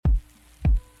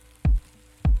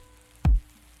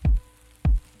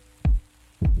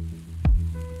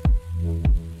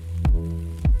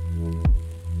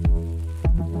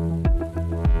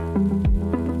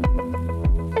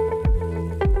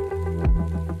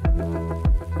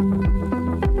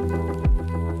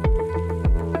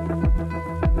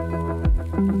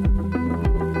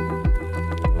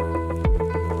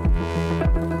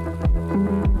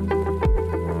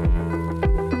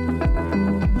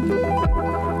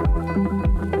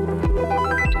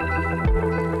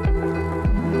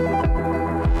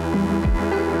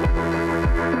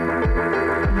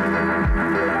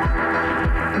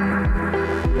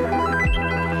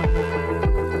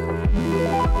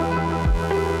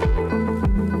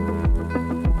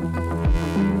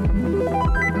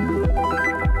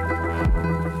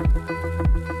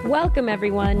Welcome,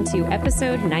 everyone, to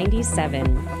episode 97,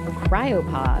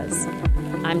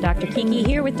 CryoPause. I'm Dr. Kiki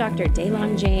here with Dr.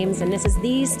 Daylon James, and this is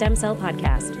the Stem Cell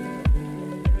Podcast.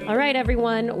 All right,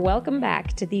 everyone, welcome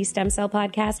back to the Stem Cell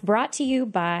Podcast, brought to you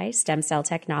by Stem Cell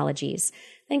Technologies.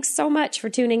 Thanks so much for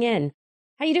tuning in.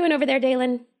 How you doing over there,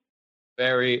 Daylon?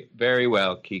 Very, very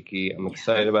well, Kiki. I'm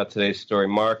excited about today's story.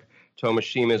 Mark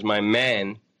Tomishima is my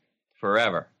man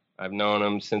forever. I've known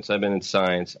him since I've been in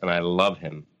science, and I love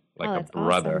him like a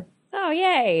brother. Awesome. Oh,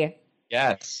 yay.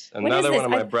 Yes, another one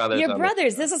of my brothers. Your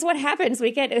brothers. This is what happens.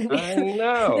 We get. I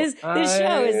know. This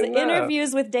show is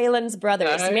interviews with Daylon's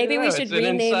brothers. Maybe we should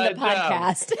rename the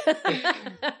podcast.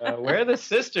 Where are the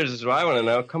sisters is what I want to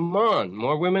know. Come on,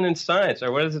 more women in science.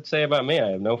 Or what does it say about me? I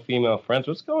have no female friends.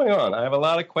 What's going on? I have a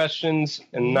lot of questions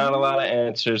and not a lot of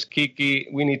answers. Kiki,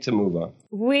 we need to move on.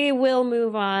 We will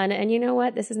move on. And you know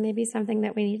what? This is maybe something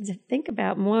that we need to think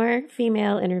about. More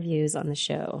female interviews on the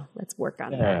show. Let's work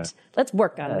on that. Let's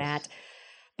work on that.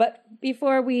 But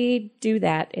before we do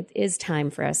that, it is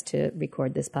time for us to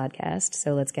record this podcast.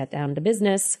 So let's get down to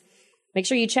business. Make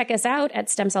sure you check us out at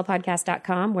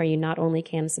stemcellpodcast.com, where you not only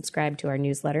can subscribe to our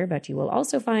newsletter, but you will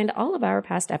also find all of our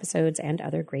past episodes and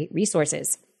other great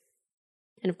resources.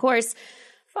 And of course,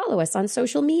 follow us on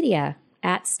social media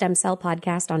at Stem Cell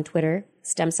Podcast on Twitter,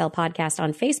 Stem Cell Podcast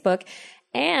on Facebook.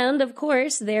 And of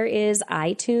course, there is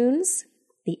iTunes,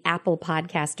 the Apple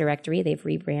Podcast Directory, they've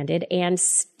rebranded, and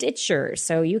Stitcher.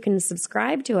 So you can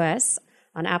subscribe to us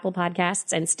on Apple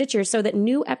Podcasts and Stitcher so that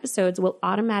new episodes will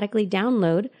automatically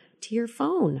download to your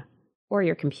phone or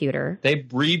your computer. They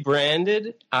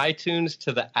rebranded iTunes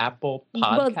to the Apple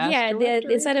Podcast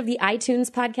Directory? Instead of the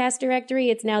iTunes Podcast Directory,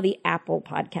 it's now the Apple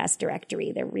Podcast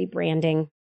Directory. They're rebranding.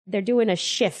 They're doing a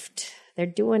shift. They're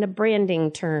doing a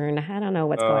branding turn. I don't know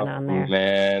what's going on there.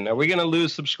 Man, are we going to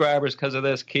lose subscribers because of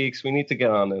this, Keeks? We need to get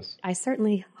on this. I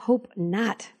certainly hope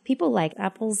not. People like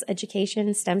Apple's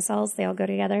education, stem cells, they all go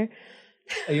together.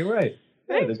 Oh, you're right.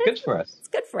 Yeah, it's good for us. It's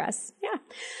good for us. Yeah.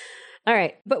 All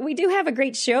right. But we do have a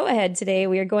great show ahead today.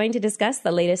 We are going to discuss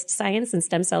the latest science and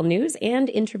stem cell news and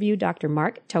interview Dr.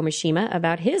 Mark Tomishima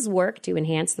about his work to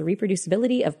enhance the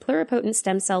reproducibility of pluripotent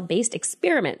stem cell-based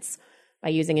experiments by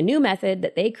using a new method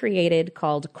that they created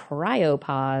called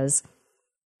CryoPause.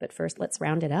 But first, let's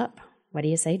round it up. What do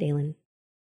you say, Daylon?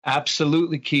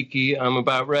 Absolutely, Kiki. I'm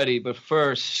about ready. But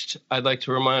first, I'd like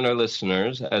to remind our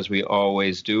listeners, as we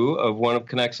always do, of one of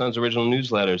Connexon's original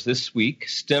newsletters. This week,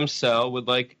 Stem Cell would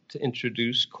like to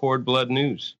introduce Cord Blood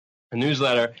News, a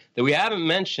newsletter that we haven't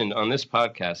mentioned on this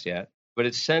podcast yet, but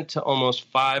it's sent to almost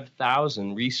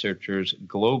 5,000 researchers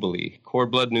globally. Cord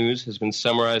Blood News has been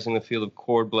summarizing the field of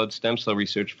cord blood stem cell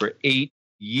research for 8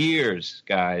 years,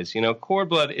 guys. You know, cord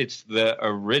blood, it's the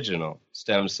original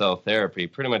stem cell therapy,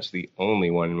 pretty much the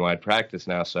only one in wide practice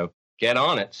now. So get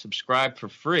on it. Subscribe for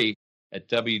free at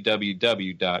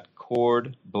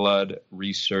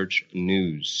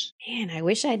www.cordbloodresearchnews. Man, I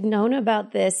wish I'd known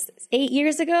about this 8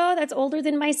 years ago. That's older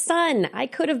than my son. I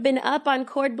could have been up on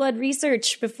cord blood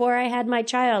research before I had my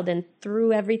child and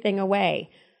threw everything away.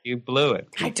 You blew it.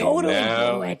 I totally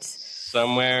blew it.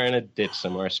 Somewhere in a ditch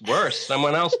somewhere. Worse,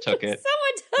 someone else took it.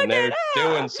 Someone took and it. they're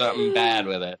doing something bad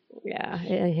with it. Yeah.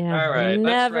 All right,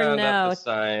 let's round up the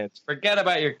science. Forget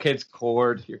about your kid's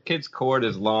cord. Your kid's cord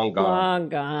is long gone. Long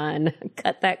gone.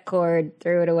 Cut that cord,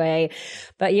 threw it away.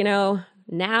 But you know,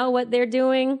 now what they're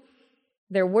doing,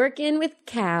 they're working with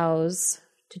cows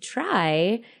to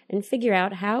try and figure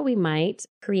out how we might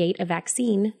create a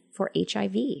vaccine for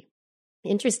HIV.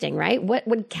 Interesting, right? What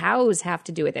would cows have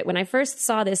to do with it? When I first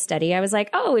saw this study, I was like,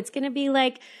 oh, it's going to be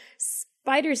like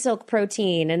spider silk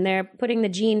protein, and they're putting the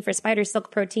gene for spider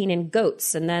silk protein in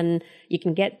goats, and then you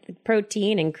can get the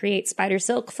protein and create spider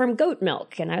silk from goat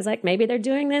milk. And I was like, maybe they're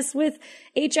doing this with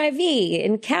HIV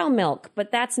in cow milk,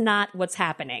 but that's not what's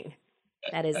happening.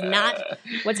 That is not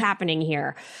what's happening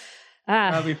here.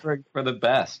 Probably for the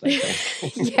best, I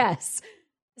think. Yes.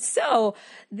 So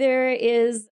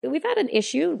we've had an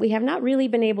issue. We have not really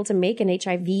been able to make an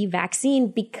HIV vaccine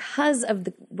because of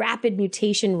the rapid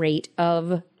mutation rate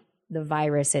of the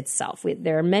virus itself.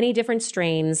 There are many different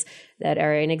strains that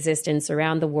are in existence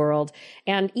around the world.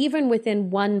 And even within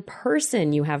one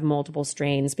person, you have multiple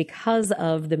strains because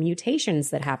of the mutations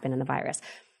that happen in the virus.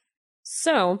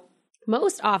 So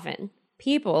most often,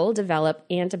 people develop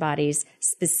antibodies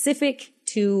specific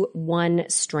to one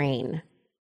strain,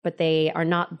 but they are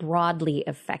not broadly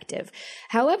effective.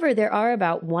 However, there are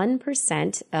about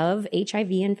 1% of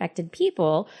HIV-infected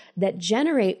people that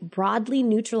generate broadly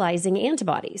neutralizing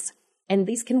antibodies, and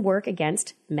these can work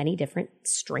against many different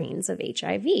strains of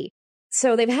HIV.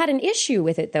 So they've had an issue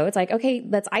with it, though. It's like, okay,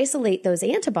 let's isolate those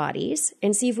antibodies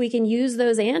and see if we can use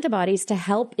those antibodies to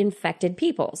help infected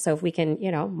people. So if we can,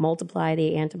 multiply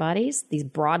the antibodies, these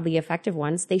broadly effective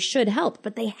ones, they should help,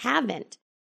 but they haven't.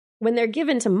 When they're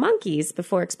given to monkeys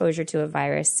before exposure to a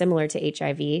virus similar to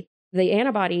HIV, the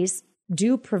antibodies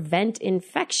do prevent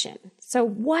infection. So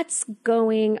what's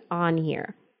going on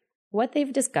here? What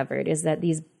they've discovered is that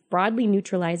these broadly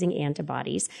neutralizing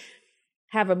antibodies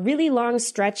have a really long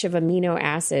stretch of amino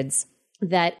acids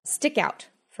that stick out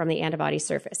from the antibody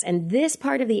surface. And this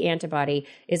part of the antibody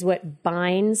is what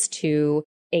binds to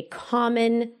a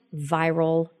common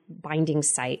viral binding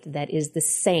site that is the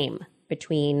same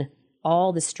between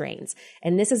all the strains.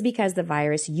 And this is because the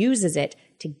virus uses it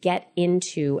to get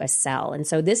into a cell. And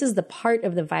so this is the part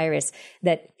of the virus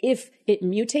that if it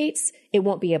mutates, it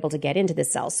won't be able to get into the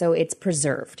cell. So it's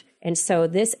preserved. And so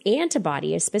this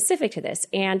antibody is specific to this.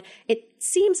 And it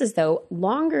seems as though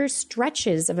longer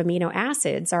stretches of amino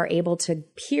acids are able to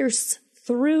pierce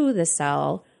through the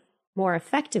cell more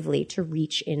effectively to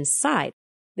reach inside.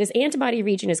 This antibody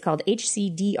region is called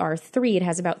HCDR3. It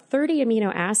has about 30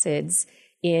 amino acids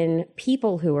in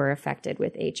people who are affected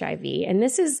with HIV. And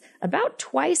this is about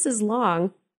twice as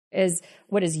long as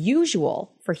what is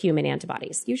usual for human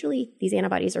antibodies. Usually these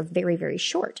antibodies are very, very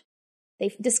short.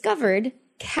 They've discovered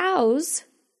cows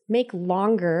make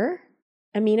longer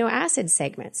amino acid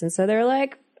segments. And so they're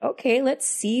like, okay, let's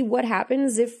see what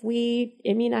happens if we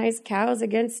immunize cows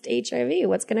against HIV.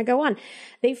 What's going to go on?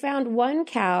 They found one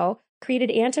cow created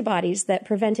antibodies that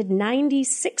prevented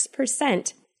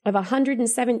 96% of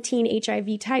 117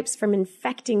 HIV types from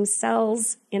infecting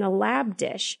cells in a lab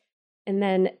dish. And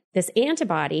then this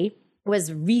antibody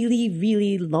was really,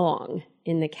 really long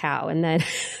in the cow. And then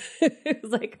it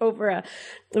was like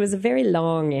it was a very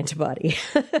long antibody.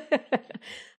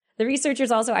 The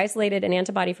researchers also isolated an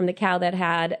antibody from the cow that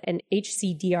had an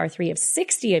HCDR3 of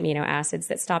 60 amino acids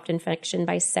that stopped infection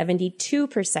by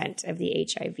 72% of the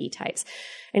HIV types.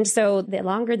 And so the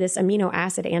longer this amino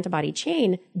acid antibody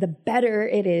chain, the better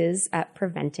it is at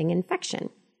preventing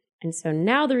infection. And so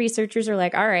now the researchers are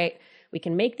like, all right, we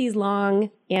can make these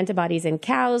long antibodies in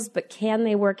cows, but can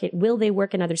they work? Will they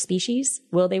work in other species?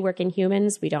 Will they work in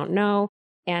humans? We don't know.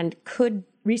 And could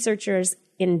researchers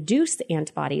induce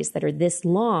antibodies that are this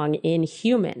long in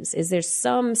humans? Is there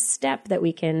some step that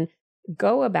we can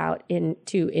go about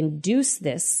to induce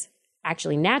this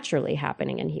actually naturally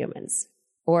happening in humans?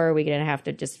 Or are we going to have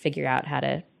to just figure out how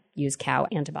to use cow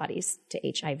antibodies to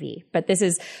HIV? But this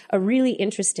is a really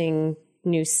interesting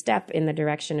new step in the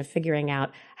direction of figuring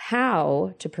out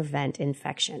how to prevent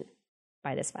infection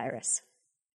by this virus.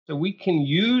 So we can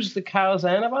use the cow's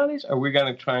antibodies, or we're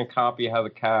going to try and copy how the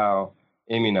cow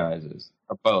immunizes?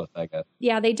 Or both, I guess.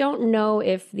 Yeah, they don't know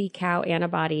if the cow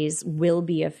antibodies will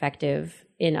be effective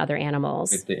in other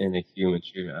animals. In a human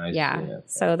treatment. Yeah,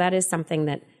 so that is something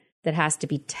that has to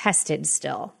be tested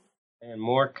still. And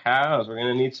more cows. We're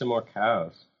going to need some more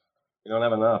cows. We don't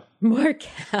have enough. More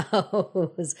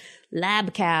cows.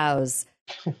 Lab cows.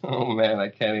 Oh, man, I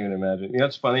can't even imagine. You know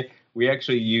what's funny? We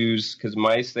actually use, because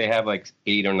mice, they have like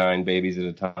 8 or 9 babies at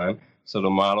a time. So to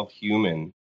model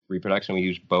human reproduction, we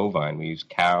use bovine. We use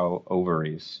cow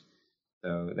ovaries.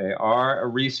 So they are a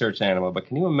research animal. But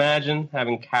can you imagine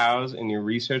having cows in your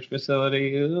research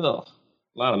facility? Ugh, a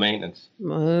lot of maintenance.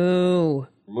 Oh.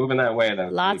 We're moving that way, though.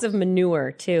 Lots of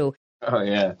manure, too. Oh,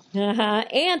 yeah.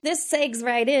 And this segs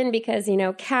right in because,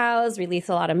 cows release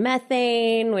a lot of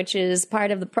methane, which is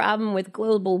part of the problem with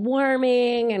global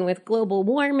warming. And with global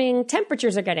warming,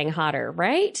 temperatures are getting hotter,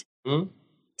 right? Hmm?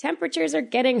 Temperatures are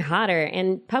getting hotter.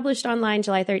 And published online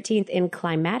July 13th in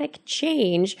Climatic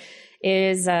Change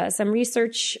is some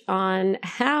research on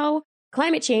how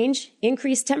climate change,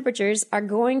 increased temperatures, are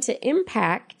going to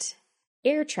impact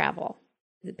air travel.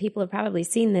 People have probably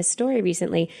seen this story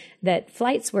recently that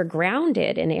flights were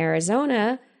grounded in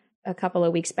Arizona a couple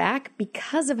of weeks back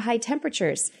because of high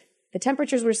temperatures. The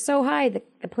temperatures were so high that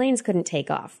the planes couldn't take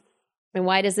off. And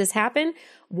why does this happen?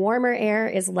 Warmer air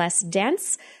is less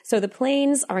dense, so the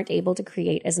planes aren't able to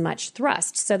create as much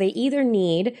thrust. So they either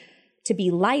need to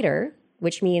be lighter,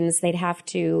 which means they'd have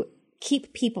to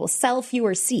sell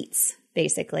fewer seats,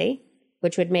 basically,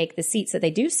 which would make the seats that they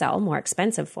do sell more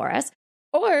expensive for us.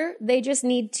 Or they just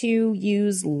need to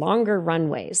use longer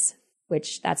runways,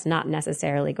 which that's not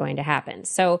necessarily going to happen.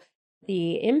 So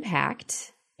the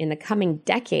impact in the coming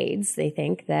decades, they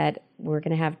think that we're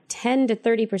going to have 10 to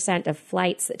 30% of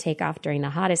flights that take off during the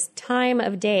hottest time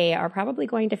of day are probably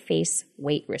going to face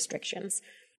weight restrictions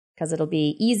because it'll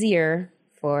be easier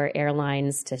for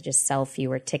airlines to just sell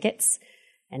fewer tickets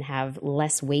and have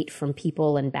less weight from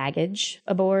people and baggage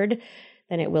aboard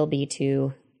than it will be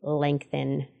to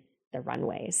lengthen the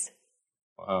runways.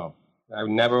 Wow. I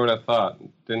never would have thought. It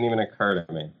didn't even occur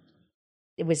to me.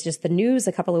 It was just the news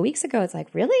a couple of weeks ago. It's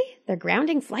like, really? They're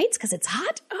grounding flights because it's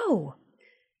hot? Oh,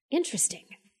 interesting.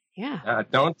 Yeah.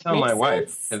 Don't tell Makes my wife,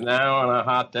 sense. because now on a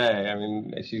hot day, I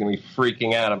mean, she's going to be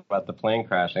freaking out about the plane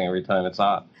crashing every time it's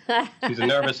hot. She's a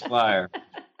nervous flyer.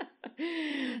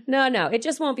 No, it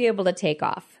just won't be able to take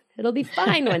off. It'll be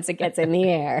fine once it gets in the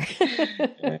air.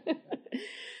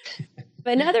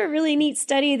 But another really neat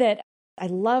study that I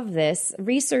love this.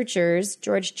 Researchers,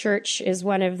 George Church is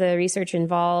one of the research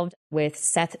involved with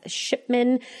Seth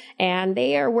Shipman, and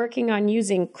they are working on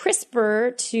using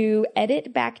CRISPR to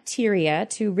edit bacteria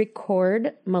to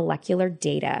record molecular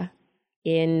data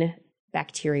in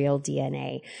bacterial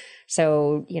DNA.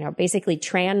 So, basically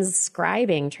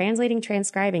transcribing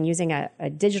using a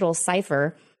digital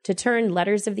cipher to turn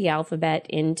letters of the alphabet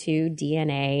into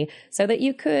DNA so that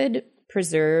you could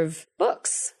preserve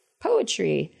books,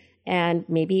 poetry, and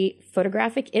maybe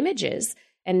photographic images.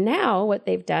 And now what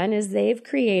they've done is they've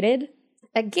created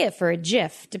a GIF or a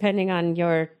GIF, depending on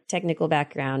your technical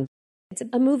background. It's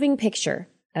a moving picture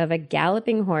of a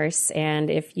galloping horse. And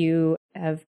if you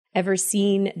have ever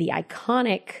seen the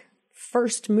iconic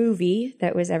first movie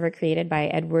that was ever created by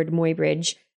Edward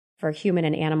Muybridge for human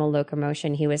and animal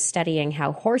locomotion, he was studying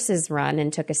how horses run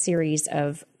and took a series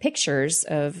of pictures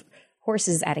of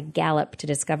horses at a gallop to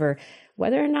discover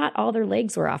whether or not all their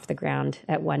legs were off the ground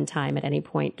at one time at any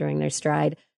point during their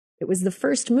stride. It was the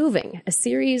first moving, a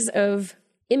series of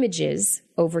images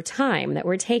over time that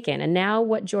were taken. And now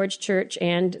what George Church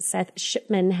and Seth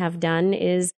Shipman have done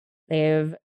is they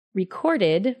have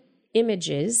recorded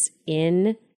images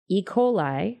in E.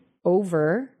 coli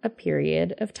over a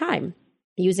period of time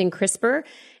using CRISPR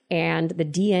and the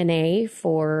DNA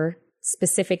for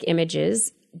specific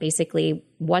images. Basically,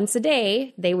 once a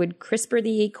day, they would CRISPR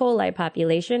the E. coli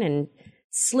population and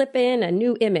slip in a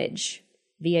new image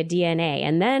via DNA.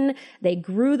 And then they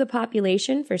grew the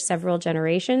population for several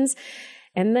generations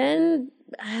and then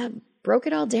broke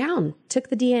it all down, took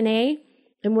the DNA,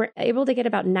 and were able to get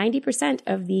about 90%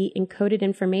 of the encoded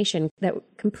information that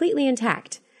completely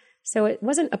intact. So it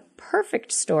wasn't a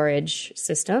perfect storage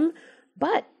system,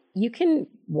 but you can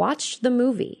watch the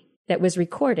movie that was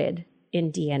recorded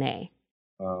in DNA.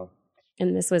 Wow.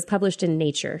 And this was published in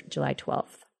Nature, July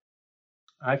 12th.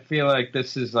 I feel like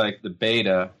this is like the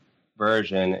beta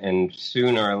version, and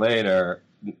sooner or later,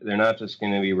 they're not just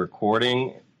going to be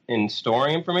recording and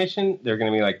storing information, they're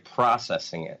going to be like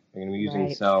processing it. They're going to be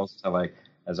using cells to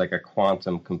as a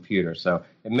quantum computer. So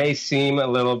it may seem a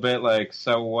little bit like,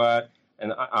 so what?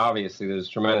 And obviously there's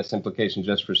tremendous implication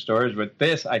just for storage, but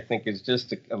this, I think, is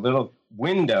just a little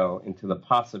window into the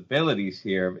possibilities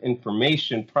here of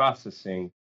information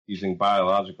processing using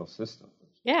biological systems.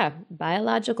 Yeah,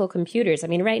 biological computers. I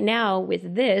mean, right now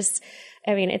with this,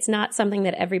 it's not something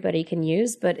that everybody can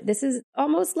use, but this is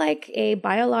almost like a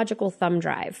biological thumb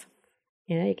drive.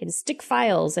 You can stick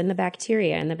files in the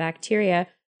bacteria, and the bacteria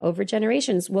over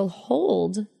generations will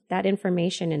hold that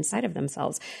information inside of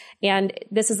themselves. And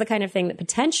this is the kind of thing that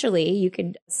potentially you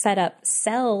could set up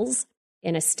cells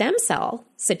in a stem cell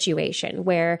situation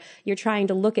where you're trying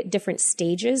to look at different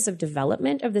stages of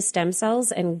development of the stem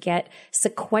cells and get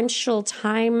sequential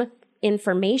time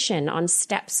information on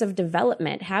steps of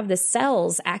development, have the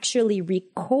cells actually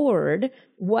record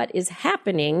what is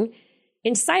happening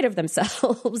inside of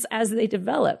themselves as they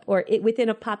develop, or within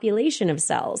a population of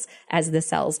cells as the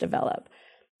cells develop.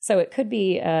 So it could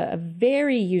be a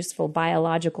very useful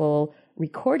biological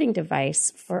recording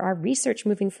device for our research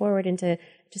moving forward into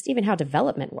just even how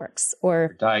development works.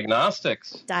 Or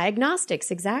diagnostics.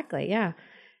 Diagnostics, exactly, yeah.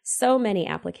 So many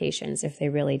applications if they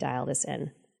really dial this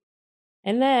in.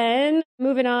 And then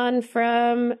moving on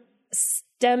from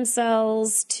stem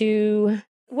cells to...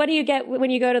 what do you get when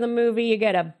you go to the movie? You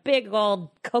get a big old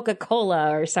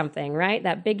Coca-Cola or something, right?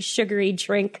 That big sugary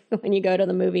drink when you go to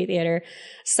the movie theater,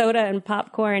 soda and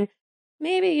popcorn.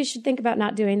 Maybe you should think about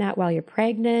not doing that while you're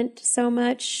pregnant so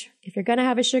much. If you're going to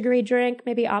have a sugary drink,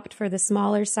 maybe opt for the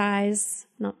smaller size,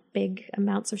 not big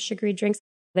amounts of sugary drinks.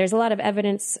 There's a lot of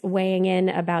evidence weighing in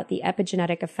about the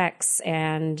epigenetic effects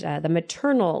and the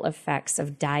maternal effects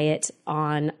of diet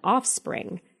on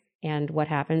offspring and what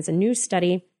happens. A new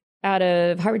study out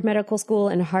of Harvard Medical School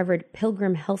and Harvard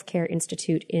Pilgrim Healthcare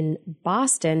Institute in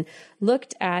Boston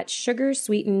looked at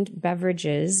sugar-sweetened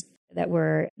beverages that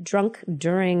were drunk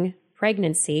during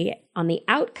pregnancy on the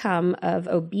outcome of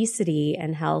obesity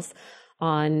and health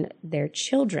on their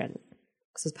children.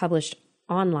 This was published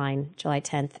online July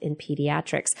 10th in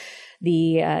Pediatrics.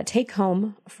 The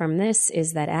take-home from this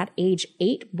is that at age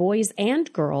 8, boys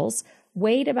and girls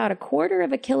weighed about 1/4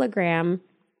 of a kilogram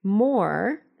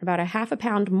more, about a half a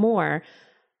pound more,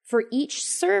 for each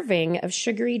serving of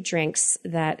sugary drinks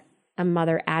that a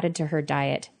mother added to her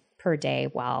diet per day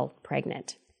while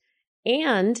pregnant.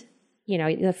 And,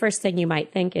 the first thing you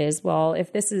might think is, well,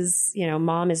 if this is,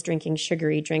 mom is drinking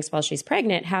sugary drinks while she's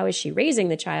pregnant, how is she raising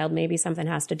the child? Maybe something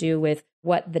has to do with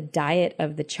what the diet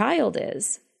of the child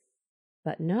is.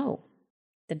 But no,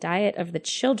 the diet of the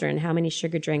children, how many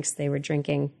sugar drinks they were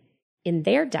drinking in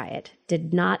their diet,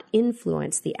 did not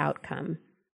influence the outcome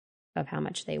of how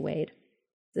much they weighed.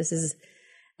 This is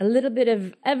a little bit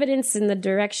of evidence in the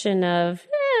direction of,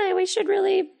 we should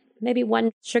really, maybe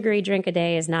one sugary drink a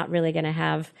day is not really going to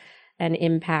have an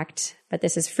impact. But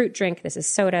this is fruit drink, this is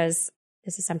sodas.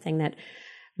 This is something that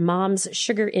mom's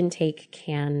sugar intake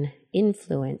can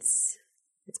influence.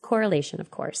 It's correlation, of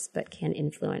course, but can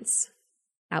influence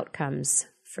outcomes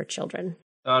for children.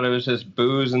 Thought it was just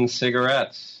booze and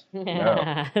cigarettes.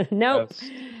 No. Nope.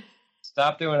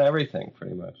 Stop doing everything,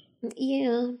 pretty much.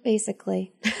 Yeah,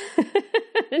 basically.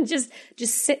 And just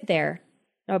sit there.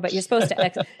 Oh, but you're supposed to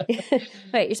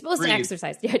wait, you're supposed to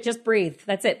exercise. Yeah, just breathe.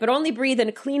 That's it. But only breathe in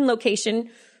a clean location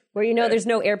where there's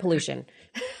no air pollution.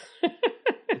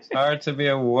 It's hard to be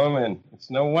a woman.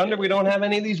 It's no wonder we don't have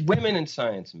any of these women in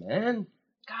science, man.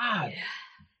 God.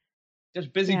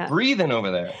 Just busy breathing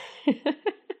over there.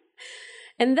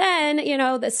 And then,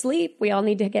 the sleep. We all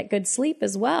need to get good sleep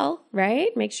as well, right?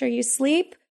 Make sure you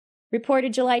sleep.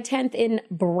 Reported July 10th in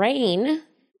Brain.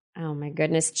 Oh my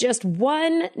goodness. Just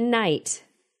one night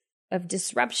of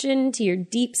disruption to your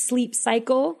deep sleep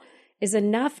cycle is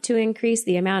enough to increase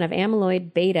the amount of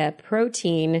amyloid beta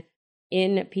protein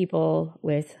in people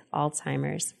with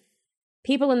Alzheimer's.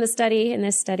 People in this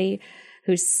study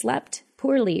who slept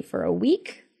poorly for a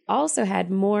week also had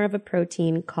more of a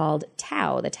protein called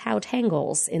tau, the tau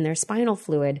tangles in their spinal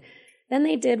fluid, than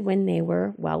they did when they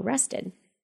were well rested.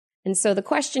 And so the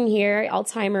question here,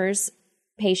 Alzheimer's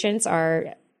patients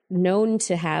are known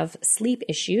to have sleep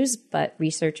issues, but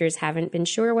researchers haven't been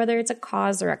sure whether it's a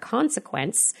cause or a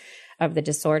consequence of the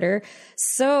disorder.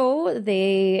 So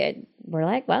they were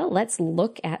like, well, let's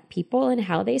look at people and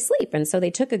how they sleep. And so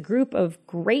they took a group of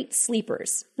great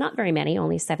sleepers, not very many,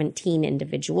 only 17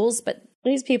 individuals, but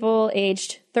these people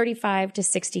aged 35 to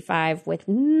 65 with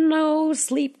no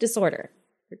sleep disorder.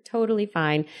 They're totally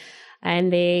fine.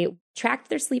 And they tracked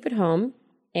their sleep at home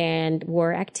and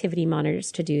wore activity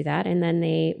monitors to do that. And then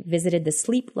they visited the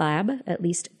sleep lab at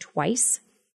least twice.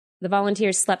 The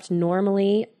volunteers slept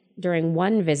normally during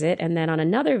one visit, and then on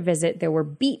another visit, there were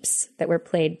beeps that were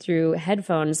played through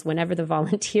headphones whenever the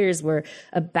volunteers were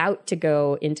about to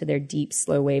go into their deep,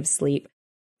 slow wave sleep.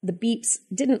 The beeps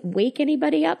didn't wake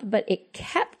anybody up, but it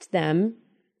kept them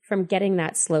from getting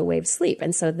that slow wave sleep.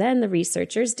 And so then the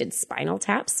researchers did spinal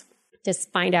taps to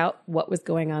find out what was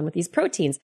going on with these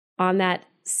proteins. On that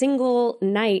single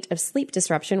night of sleep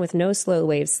disruption with no slow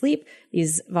wave sleep,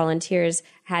 these volunteers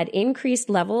had increased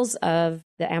levels of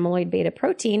the amyloid beta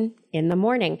protein in the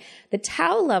morning. The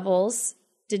tau levels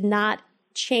did not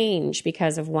change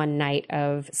because of one night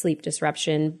of sleep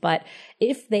disruption, but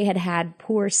if they had had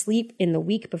poor sleep in the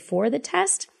week before the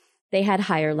test, they had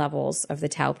higher levels of the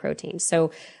tau protein.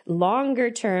 So longer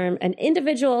term, an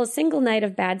individual single night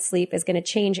of bad sleep is going to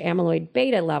change amyloid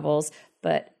beta levels,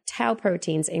 but tau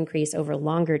proteins increase over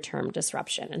longer term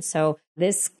disruption. And so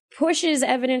this pushes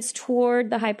evidence toward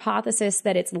the hypothesis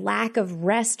that it's lack of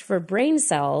rest for brain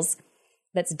cells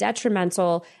that's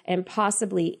detrimental and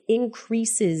possibly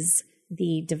increases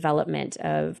the development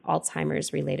of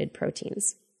Alzheimer's related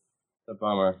proteins. It's a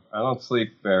bummer. I don't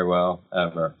sleep very well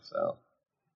ever, so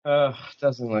it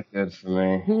doesn't look good for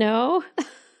me. No?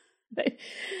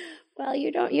 Well,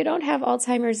 you don't have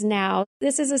Alzheimer's now.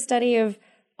 This is a study of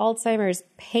Alzheimer's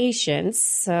patients,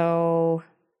 so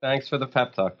thanks for the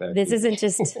pep talk there. This isn't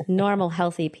just normal,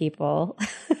 healthy people.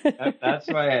 That's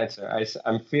my answer.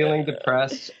 I'm feeling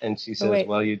depressed, and she says,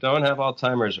 well, you don't have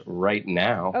Alzheimer's right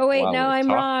now. Oh, wait, no, I'm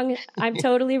wrong. I'm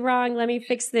totally wrong. Let me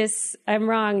fix this. I'm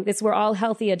wrong. We're all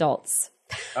healthy adults.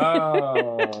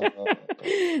 Oh.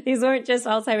 These weren't just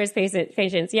Alzheimer's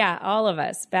patients. Yeah, all of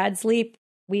us. Bad sleep.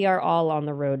 We are all on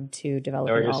the road to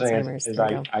developing Alzheimer's.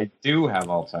 I do have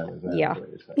Alzheimer's. Yeah.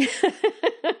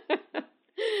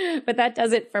 But that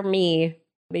does it for me.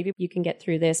 Maybe you can get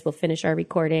through this. We'll finish our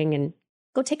recording and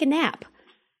go take a nap.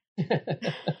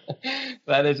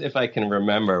 That is if I can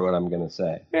remember what I'm going to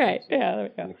say. Right. Yeah,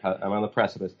 there we go. I'm on the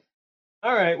precipice.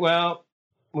 All right. Well,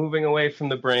 moving away from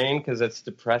the brain because it's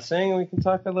depressing, we can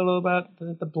talk a little about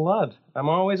the blood. I'm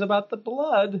always about the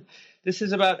blood. This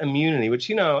is about immunity, which,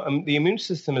 the immune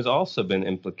system has also been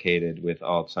implicated with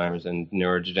Alzheimer's and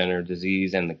neurodegenerative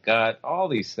disease and the gut. All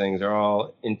these things are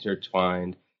all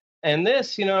intertwined. And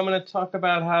this, I'm going to talk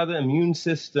about how the immune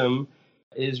system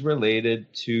is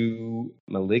related to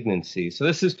malignancy. So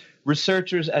this is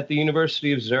researchers at the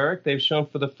University of Zurich. They've shown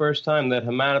for the first time that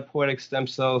hematopoietic stem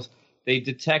cells, they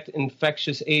detect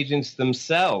infectious agents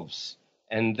themselves.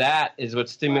 And that is what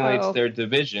stimulates their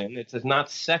division. It's not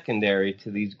secondary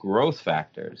to these growth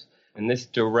factors. And this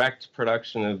direct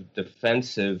production of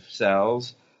defensive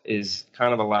cells is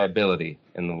kind of a liability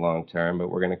in the long term,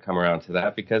 but we're going to come around to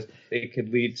that because it could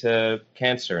lead to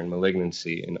cancer and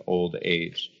malignancy in old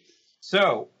age.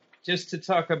 So just to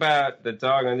talk about the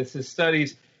dogma, this is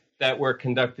studies that were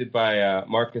conducted by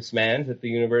Marcus Manns at the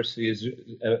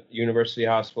University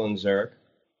Hospital in Zurich.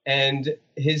 And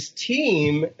his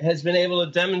team has been able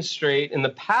to demonstrate in the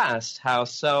past how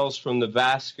cells from the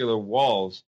vascular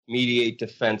walls mediate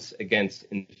defense against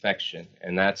infection.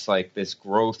 And that's like this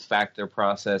growth factor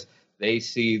process. They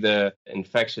see the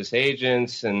infectious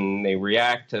agents and they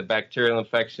react to bacterial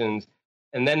infections.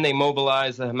 And then they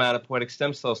mobilize the hematopoietic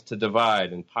stem cells to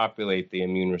divide and populate the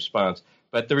immune response.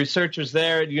 But the researchers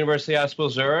there at University Hospital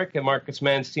Zurich and Marcus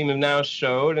Manns' team have now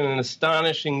showed in an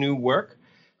astonishing new work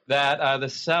that the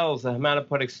cells, the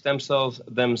hematopoietic stem cells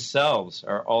themselves,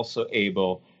 are also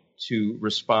able to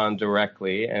respond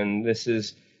directly. And this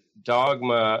is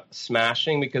dogma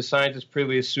smashing because scientists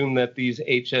previously assumed that these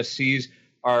HSCs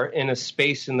are in a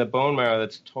space in the bone marrow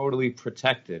that's totally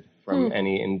protected from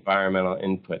any environmental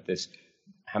input, this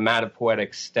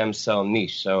hematopoietic stem cell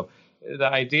niche. So the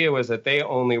idea was that they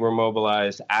only were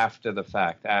mobilized after the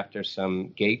fact, after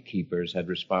some gatekeepers had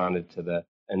responded to the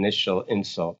initial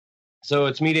insult. So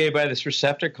it's mediated by this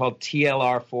receptor called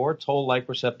TLR4, toll-like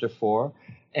receptor 4,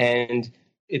 and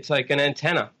it's like an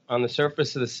antenna on the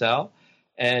surface of the cell.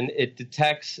 And it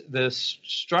detects the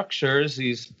structures,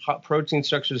 these protein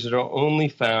structures that are only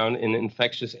found in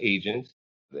infectious agents.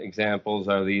 The examples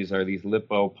are these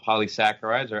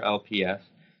lipopolysaccharides, or LPS.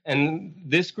 And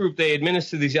this group, they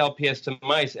administered these LPS to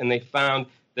mice, and they found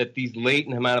that these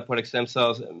latent hematopoietic stem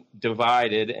cells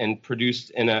divided and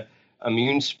produced an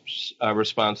immune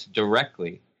response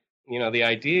directly. The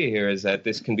idea here is that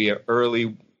this can be an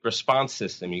early response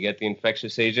system. You get the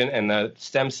infectious agent, and the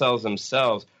stem cells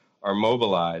themselves are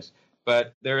mobilized.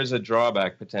 But there is a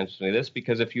drawback potentially to this,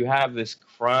 because if you have this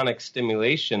chronic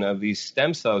stimulation of these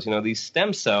stem cells, these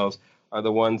stem cells are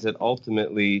the ones that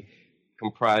ultimately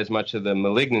comprise much of the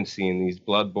malignancy in these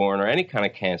blood-borne or any kind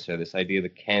of cancer, this idea of the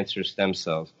cancer stem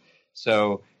cells.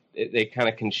 So they kind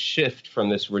of can shift from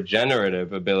this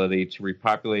regenerative ability to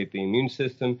repopulate the immune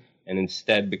system and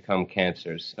instead become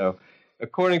cancers. So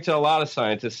according to a lot of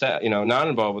scientists, not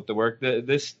involved with the work,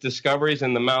 this discoveries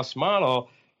in the mouse model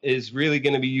is really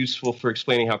going to be useful for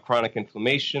explaining how chronic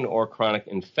inflammation or chronic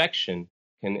infection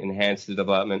can enhance the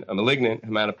development of malignant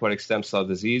hematopoietic stem cell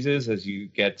diseases as you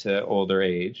get to older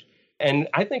age. And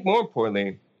I think more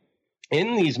importantly,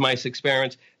 in these mice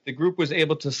experiments, the group was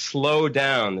able to slow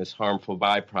down this harmful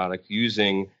byproduct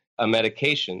using a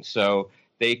medication. So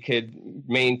they could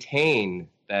maintain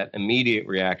that immediate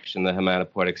reaction to the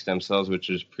hematopoietic stem cells, which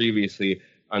was previously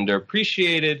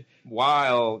underappreciated,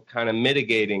 while kind of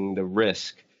mitigating the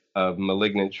risk of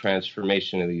malignant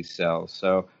transformation of these cells.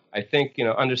 So I think,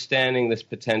 understanding this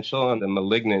potential and the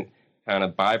malignant kind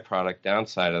of byproduct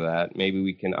downside of that, maybe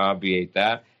we can obviate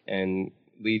that and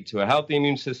lead to a healthy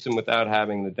immune system without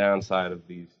having the downside of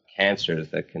these cancers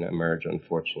that can emerge,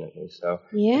 unfortunately. So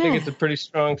I think it's a pretty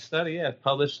strong study,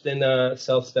 published in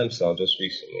Cell Stem Cell just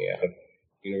recently at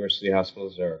University Hospital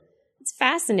Zurich. It's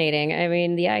fascinating. I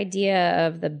mean, the idea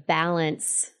of the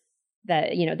balance, that,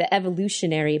 the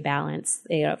evolutionary balance,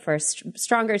 for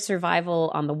stronger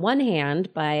survival on the one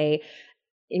hand by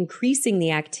increasing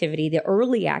the activity, the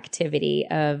early activity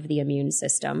of the immune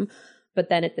system, but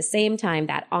then at the same time,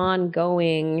 that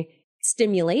ongoing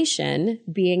stimulation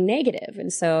being negative.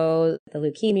 And so the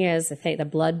leukemias, the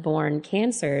blood-borne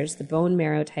cancers, the bone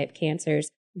marrow type cancers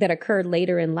that occurred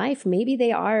later in life, maybe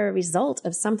they are a result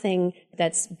of something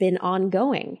that's been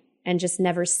ongoing and just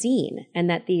never seen. And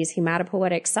that these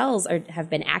hematopoietic cells have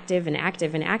been active and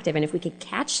active and active. And if we could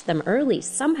catch them early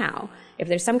somehow, if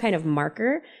there's some kind of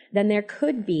marker, then there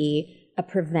could be a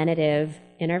preventative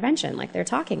intervention like they're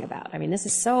talking about. I mean, this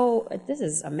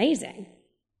is amazing.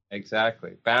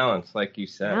 Exactly. Balance, like you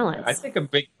said. Balance. I think a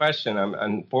big question,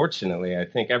 unfortunately, I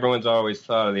think everyone's always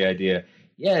thought of the idea,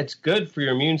 it's good for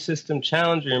your immune system,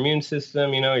 challenge your immune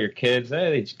system, your kids,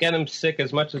 they just get them sick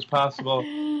as much as possible.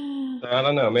 So I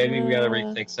don't know, maybe we got to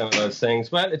rethink some of those things,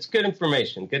 but it's good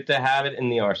information. Good to have it in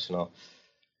the arsenal.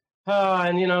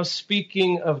 And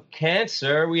speaking of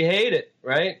cancer, we hate it,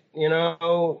 right?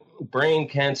 Brain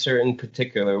cancer in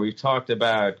particular. We've talked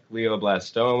about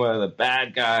glioblastoma, the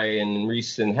bad guy in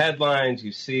recent headlines.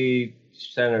 You see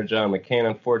Senator John McCain,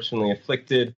 unfortunately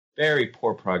afflicted, very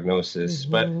poor prognosis.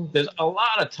 Mm-hmm. But there's a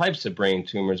lot of types of brain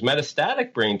tumors.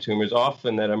 Metastatic brain tumors,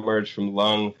 often that emerge from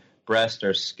lung, breast,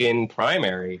 or skin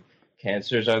primary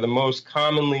cancers, are the most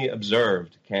commonly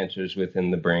observed cancers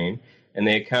within the brain. And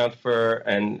they account for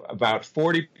about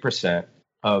 40%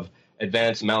 of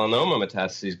advanced melanoma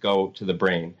metastases go to the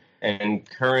brain. And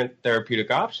current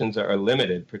therapeutic options are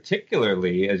limited,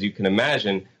 particularly, as you can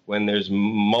imagine, when there's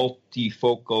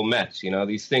multifocal mets.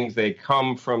 These things, they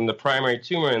come from the primary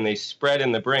tumor and they spread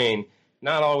in the brain,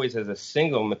 not always as a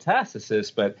single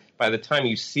metastasis, but by the time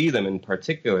you see them in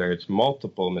particular, it's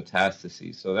multiple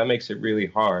metastases. So that makes it really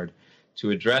hard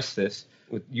to address this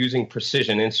with using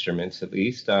precision instruments, at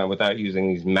least, without using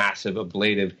these massive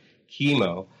ablative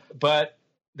chemo. But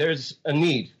there's a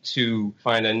need to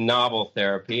find a novel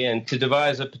therapy and to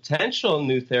devise a potential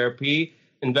new therapy.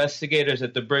 Investigators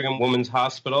at the Brigham Women's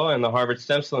Hospital and the Harvard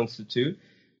Stem Cell Institute,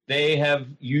 they have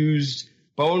used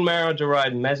bone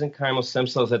marrow-derived mesenchymal stem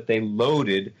cells that they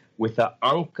loaded with the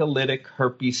oncolytic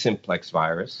herpes simplex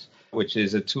virus, which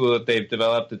is a tool that they've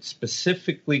developed that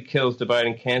specifically kills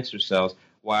dividing cancer cells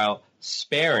while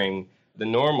sparing the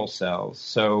normal cells.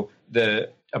 So the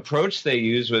approach they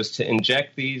used was to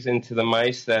inject these into the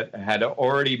mice that had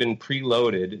already been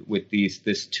preloaded with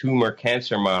this tumor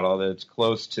cancer model that's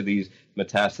close to these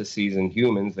metastases in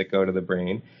humans that go to the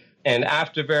brain. And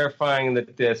after verifying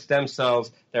that the stem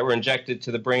cells that were injected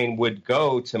to the brain would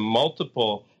go to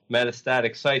multiple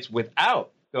metastatic sites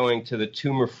without going to the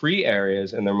tumor-free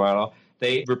areas in their model,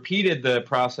 they repeated the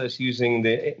process using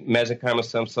the mesenchymal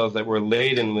stem cells that were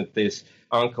laden with this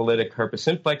oncolytic herpes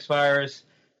simplex virus,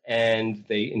 and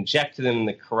they injected them in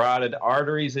the carotid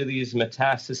arteries of these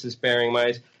metastasis-bearing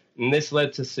mice, and this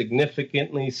led to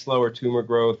significantly slower tumor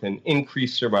growth and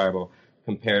increased survival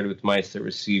compared with mice that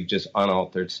received just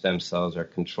unaltered stem cells or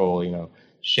control,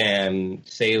 sham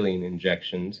saline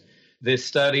injections. This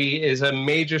study is a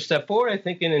major step forward, I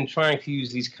think, in trying to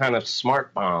use these kind of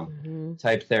smart bomb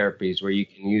type therapies where you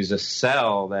can use a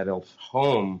cell that'll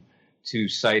home to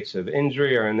sites of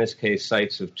injury, or in this case,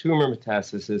 sites of tumor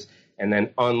metastasis, and then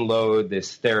unload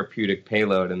this therapeutic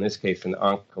payload, in this case, an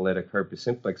oncolytic herpes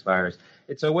simplex virus.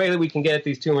 It's a way that we can get at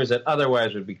these tumors that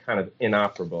otherwise would be kind of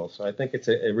inoperable. So I think it's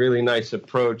a really nice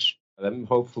approach that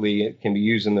hopefully it can be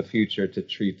used in the future to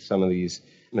treat some of these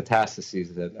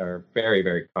metastases that are very,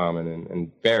 very common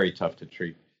and very tough to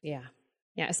treat. Yeah,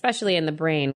 especially in the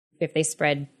brain. If they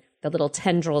spread the little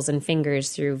tendrils and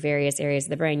fingers through various areas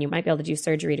of the brain, you might be able to do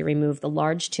surgery to remove the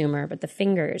large tumor, but the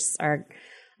fingers are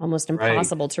almost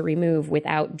impossible to remove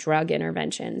without drug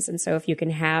interventions. And so if you can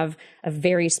have a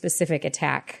very specific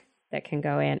attack that can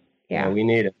go in. Yeah, we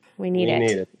need it. We need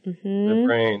it. The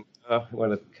brain. Oh,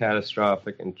 what a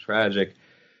catastrophic and tragic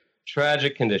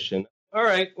condition. All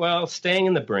right, well, staying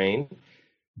in the brain,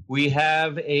 we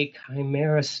have a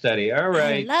chimera study. All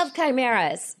right. I love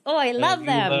chimeras. Oh, I love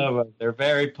them. They're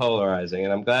very polarizing,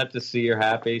 and I'm glad to see you're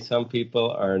happy. Some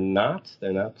people are not.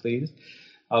 They're not pleased.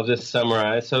 I'll just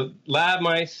summarize. So lab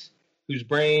mice whose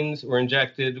brains were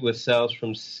injected with cells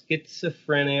from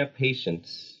schizophrenia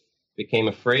patients became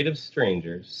afraid of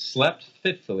strangers, slept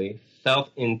fitfully, felt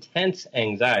intense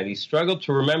anxiety, struggled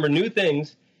to remember new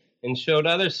things, and showed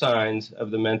other signs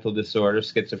of the mental disorder,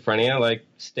 schizophrenia, like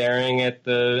staring at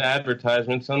the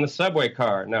advertisements on the subway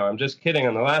car. No, I'm just kidding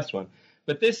on the last one.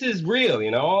 But this is real,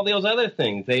 all those other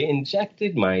things. They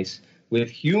injected mice with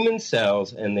human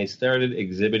cells, and they started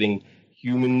exhibiting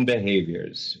human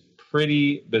behaviors.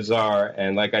 Pretty bizarre,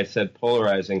 and like I said,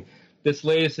 polarizing. This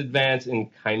latest advance in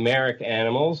chimeric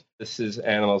animals, this is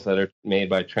animals that are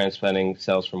made by transplanting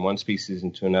cells from one species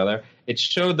into another, it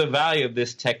showed the value of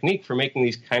this technique for making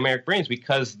these chimeric brains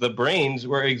because the brains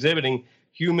were exhibiting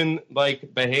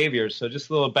human-like behaviors. So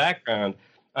just a little background.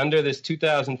 Under this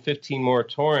 2015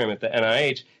 moratorium at the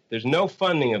NIH, there's no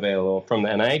funding available, from the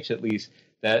NIH at least,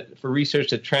 that for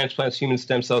research that transplants human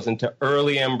stem cells into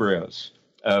early embryos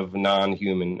of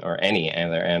non-human or any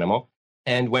other animal.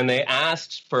 And when they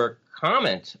asked for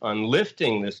comment on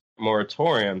lifting this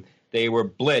moratorium, they were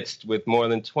blitzed with more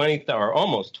than 20,000 or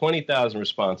almost 20,000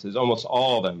 responses. Almost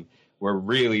all of them were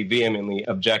really vehemently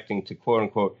objecting to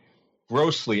quote-unquote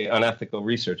grossly unethical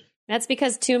research. That's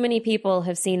because too many people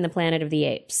have seen the Planet of the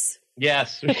Apes.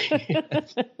 Yes.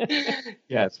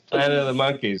 Yes. Planet of the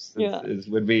Monkeys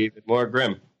would be more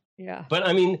grim. Yeah. But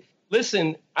I mean,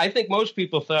 listen, I think most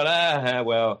people thought,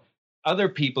 well, other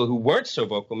people who weren't so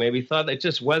vocal maybe thought it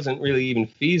just wasn't really even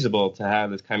feasible to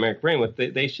have this chimeric brain. What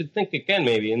they should think again,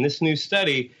 maybe. In this new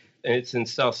study, and it's in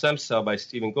Cell Stem Cell by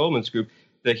Stephen Goldman's group,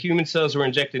 the human cells were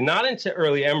injected not into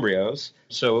early embryos,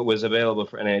 so it was available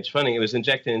for NIH funding. It was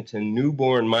injected into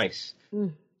newborn mice.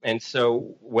 Mm. And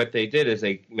so what they did is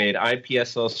they made iPS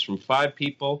cells from 5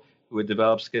 people who had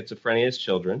developed schizophrenia as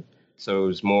children. So it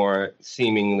was more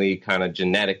seemingly kind of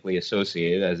genetically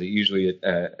associated, as it usually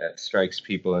strikes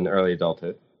people in early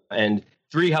adulthood, and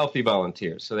 3 healthy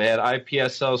volunteers. So they had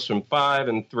iPS cells from 5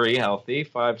 and 3 healthy,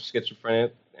 5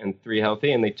 schizophrenia and 3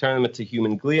 healthy, and they turned them into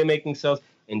human glia-making cells,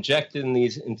 injected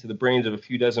these into the brains of a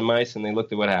few dozen mice, and they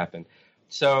looked at what happened.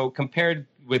 So compared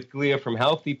with glia from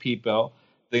healthy people,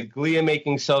 the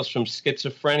glia-making cells from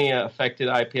schizophrenia-affected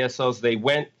iPS cells, they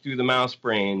went through the mouse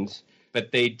brains,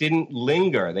 but they didn't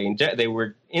linger. They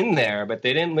were in there, but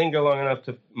they didn't linger long enough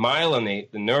to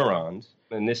myelinate the neurons.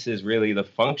 And this is really the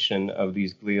function of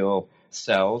these glial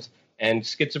cells. And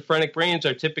schizophrenic brains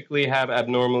typically have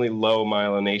abnormally low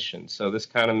myelination. So this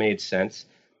kind of made sense.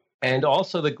 And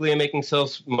also the glia-making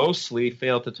cells mostly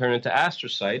fail to turn into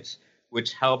astrocytes,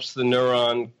 which helps the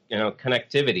neuron,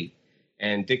 connectivity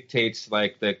and dictates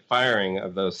like the firing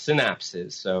of those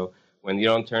synapses. So when you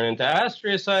don't turn into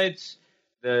astrocytes,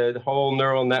 the whole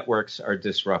neural networks are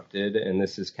disrupted, and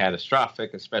this is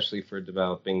catastrophic, especially for a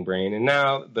developing brain. And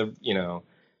now the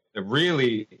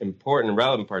really important,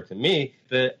 relevant part to me,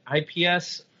 the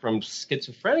iPS from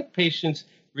schizophrenic patients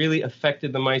really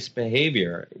affected the mice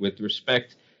behavior with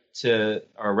respect to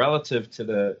or relative to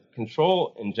the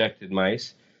control injected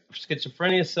mice.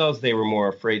 Schizophrenia cells, they were more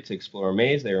afraid to explore a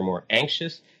maze. They were more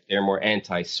anxious. They were more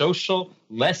antisocial,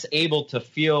 less able to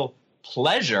feel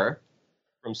pleasure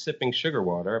from sipping sugar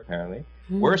water, apparently.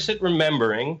 Worse at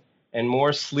remembering, and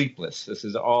more sleepless. This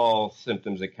is all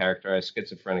symptoms that characterize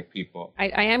schizophrenic people.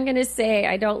 I am going to say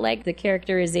I don't like the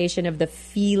characterization of the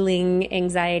feeling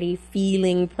anxiety,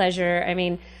 feeling pleasure. I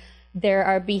mean, there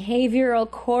are behavioral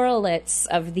correlates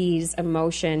of these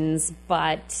emotions,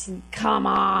 but come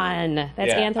on.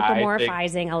 That's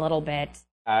anthropomorphizing a little bit.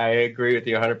 I agree with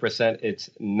you 100%. It's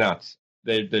nuts,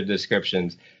 the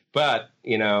descriptions. But,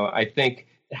 I think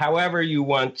however you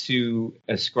want to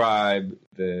ascribe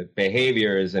the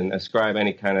behaviors and ascribe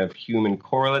any kind of human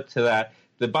correlate to that,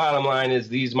 the bottom line is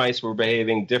these mice were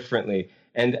behaving differently.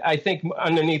 And I think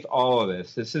underneath all of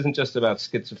this isn't just about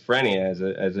schizophrenia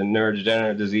as a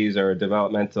neurodegenerative disease or a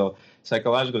developmental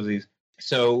psychological disease.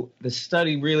 So the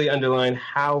study really underlined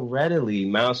how readily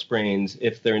mouse brains,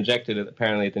 if they're injected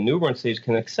apparently at the newborn stage,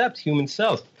 can accept human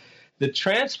cells. The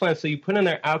transplants that you put in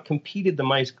there outcompeted the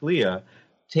mice glia,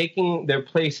 taking their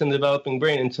place in the developing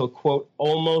brain until, quote,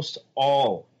 almost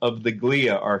all of the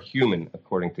glia are human,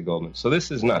 according to Goldman. So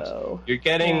this is nuts. You're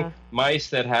getting mice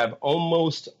that have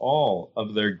almost all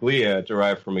of their glia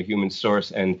derived from a human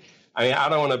source. And I mean, I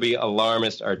don't want to be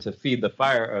alarmist or to feed the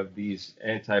fire of these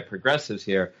anti-progressives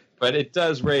here, but it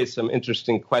does raise some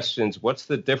interesting questions. What's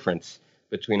the difference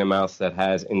between a mouse that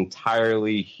has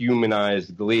entirely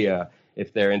humanized glia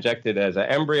if they're injected as an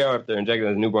embryo, or if they're injected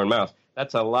as a newborn mouse?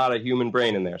 That's a lot of human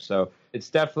brain in there. So it's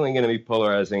definitely going to be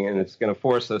polarizing, and it's going to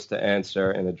force us to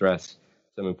answer and address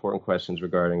some important questions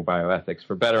regarding bioethics,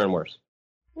 for better and worse.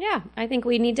 Yeah, I think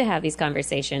we need to have these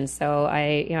conversations. So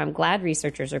I'm glad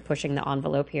researchers are pushing the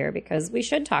envelope here because we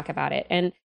should talk about it.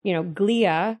 And,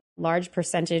 glia, large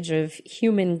percentage of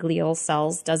human glial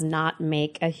cells does not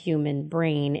make a human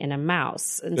brain in a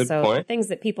mouse. And Good so point. the things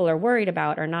that people are worried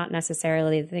about are not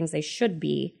necessarily the things they should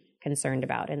be concerned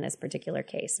about in this particular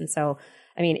case. And so,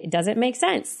 it doesn't make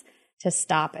sense to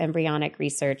stop embryonic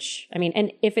research.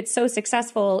 And if it's so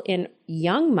successful in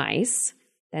young mice,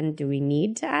 then do we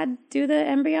need to do the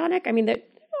embryonic? There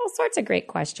are all sorts of great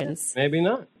questions. Maybe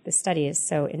not. The study is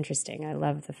so interesting. I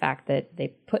love the fact that they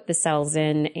put the cells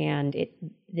in and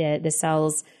the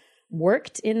cells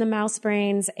worked in the mouse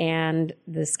brains and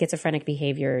the schizophrenic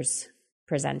behaviors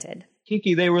presented.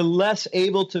 Kiki, they were less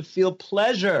able to feel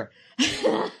pleasure.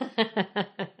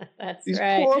 That's These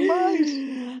right. poor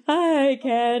mice. I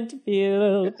can't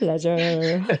feel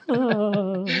pleasure.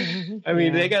 Oh,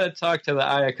 they got to talk to the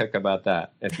Ayakuk about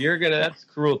that. If you're going to, that's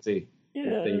cruelty.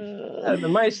 Yeah. The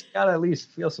mice got to at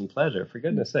least feel some pleasure, for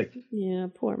goodness sake. Yeah,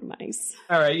 poor mice.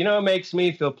 All right, what makes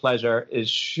me feel pleasure is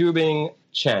Shubing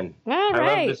Chen. All right.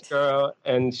 I love this girl,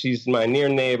 and she's my near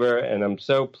neighbor, and I'm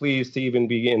so pleased to even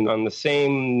be on the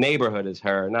same neighborhood as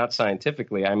her, not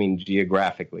scientifically, I mean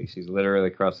geographically. She's literally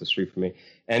across the street from me.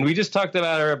 And we just talked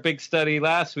about her big study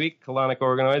last week, colonic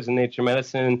organoids in Nature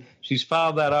Medicine. She's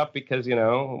followed that up because,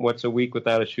 what's a week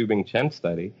without a Shubing Chen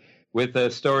study, with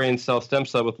a story in Cell Stem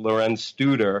Cell with Lorenz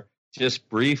Studer, just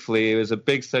briefly. It was a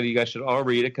big study. You guys should all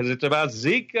read it because it's about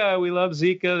Zika. We love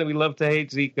Zika and we love to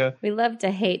hate Zika. We love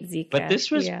to hate Zika. But this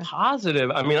was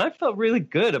positive. I mean, I felt really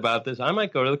good about this. I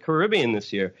might go to the Caribbean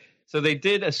this year. So they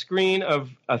did a screen of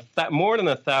more than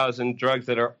 1,000 drugs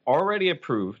that are already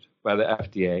approved by the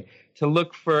FDA to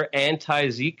look for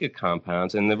anti-Zika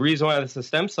compounds. And the reason why this is a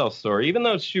stem cell story, even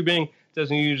though Xubing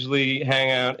doesn't usually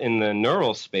hang out in the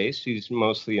neural space, she's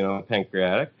mostly,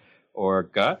 pancreatic or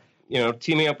gut.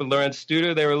 Teaming up with Lorenz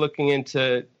Studer, they were looking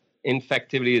into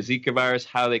infectivity of Zika virus,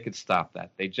 how they could stop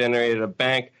that. They generated a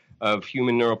bank of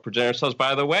human neural progenitor cells.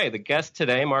 By the way, the guest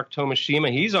today, Mark Tomishima,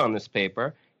 he's on this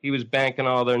paper. He was banking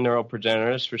all their neural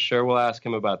progenitors for sure. We'll ask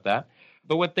him about that.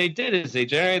 But what they did is they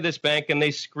generated this bank and they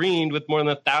screened with more than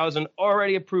 1,000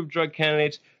 already approved drug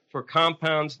candidates for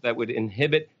compounds that would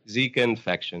inhibit Zika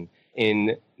infection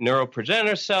in neural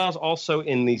progenitor cells, also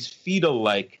in these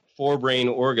fetal-like forebrain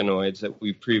organoids that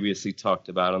we previously talked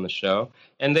about on the show.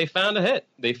 And they found a hit.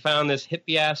 They found this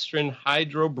hippiastrin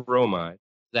hydrobromide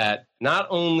that not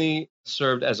only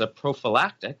served as a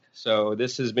prophylactic, so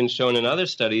this has been shown in other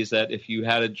studies that if you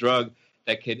had a drug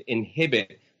that could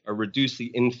inhibit or reduce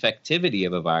the infectivity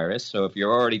of a virus, so if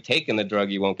you're already taking the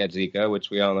drug, you won't get Zika, which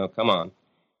we all know, come on,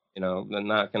 they're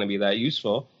not going to be that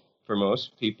useful for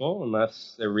most people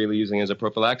unless they're really using it as a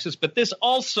prophylaxis. But this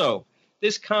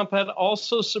compound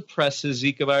also suppresses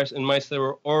Zika virus in mice that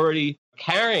were already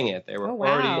carrying it. They were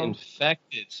already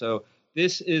infected. So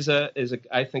this is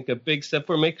I think a big step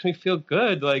forward. Makes me feel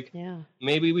good.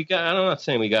 Maybe I'm not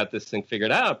saying we got this thing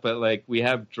figured out, but we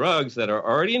have drugs that are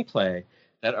already in play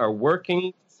that are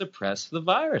working to suppress the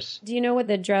virus. Do you know what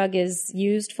the drug is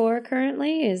used for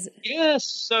currently? Yes.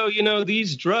 So,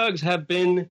 these drugs have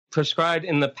been prescribed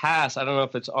in the past. I don't know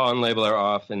if it's on label or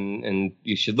off, and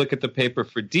you should look at the paper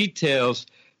for details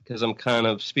because I'm kind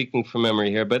of speaking from memory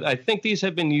here. But I think these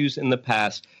have been used in the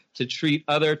past to treat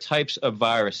other types of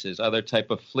viruses, other type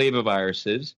of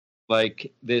flaviviruses,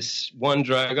 like this one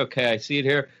drug, okay, I see it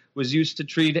here, was used to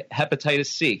treat hepatitis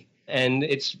C. And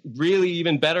it's really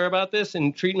even better about this.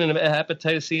 In treatment of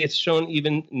hepatitis C, it's shown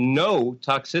even no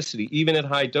toxicity, even at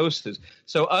high doses.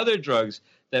 So other drugs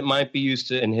that might be used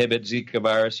to inhibit Zika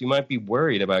virus, you might be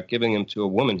worried about giving them to a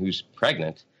woman who's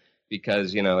pregnant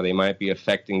because, they might be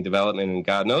affecting development in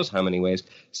God knows how many ways.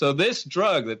 So this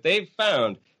drug that they've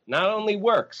found not only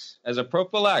works as a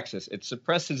prophylaxis, it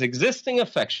suppresses existing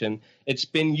infection. It's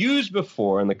been used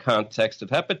before in the context of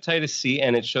hepatitis C,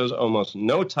 and it shows almost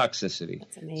no toxicity.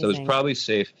 That's amazing. So it's probably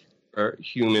safe for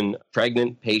human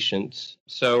pregnant patients.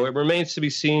 So it remains to be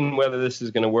seen whether this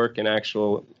is going to work in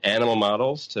actual animal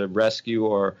models to rescue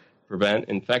or prevent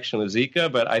infection with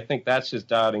Zika. But I think that's just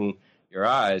dotting your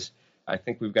I's. I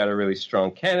think we've got a really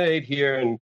strong candidate here,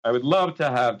 and I would love to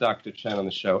have Dr. Chen on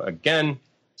the show again.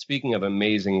 Speaking of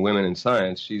amazing women in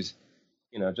science, she's,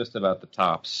 just about the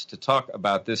tops to talk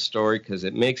about this story because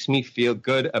it makes me feel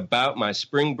good about my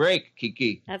spring break,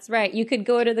 Kiki. That's right. You could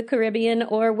go to the Caribbean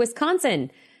or Wisconsin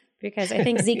because I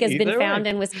think Zika's been found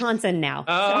in Wisconsin now.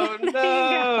 Oh, so,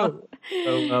 no.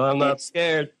 Oh, well, I'm not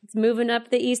scared. It's moving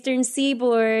up the eastern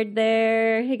seaboard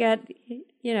there. You got,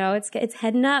 it's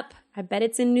heading up. I bet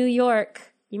it's in New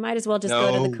York. You might as well just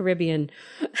go to the Caribbean.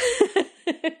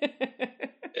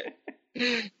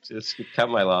 Just cut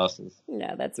my losses.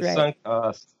 No, that's the right. Sunk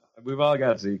cost. We've all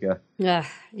got Zika.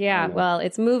 Yeah. Well,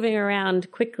 it's moving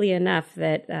around quickly enough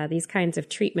that these kinds of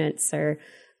treatments are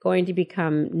going to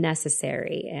become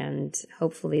necessary. And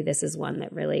hopefully this is one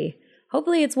that really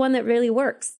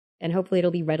works. And hopefully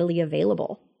it'll be readily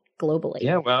available globally.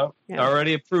 Yeah, well,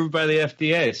 already approved by the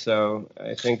FDA. So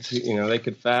I think, they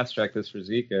could fast track this for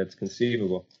Zika. It's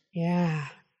conceivable. Yeah.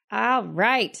 All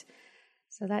right.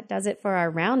 So that does it for our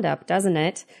roundup, doesn't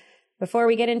it? Before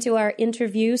we get into our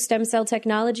interview, Stem Cell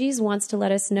Technologies wants to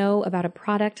let us know about a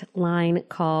product line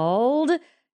called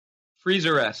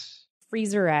Freezer S.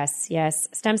 Freezer S, yes.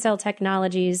 Stem Cell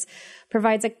Technologies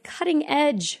provides a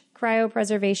cutting-edge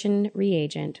cryopreservation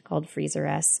reagent called Freezer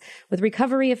S with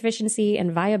recovery efficiency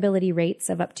and viability rates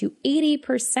of up to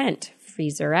 80%.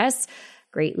 Freezer S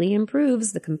greatly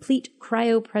improves the complete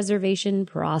cryopreservation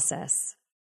process.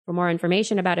 For more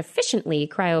information about efficiently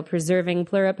cryopreserving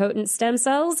pluripotent stem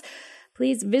cells,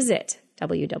 please visit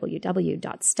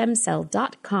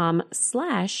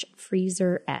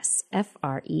www.stemcell.com/freezers,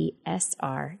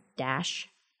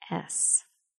 FRESR-S.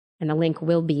 And the link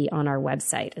will be on our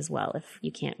website as well, if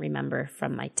you can't remember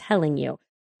from my telling you.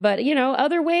 But,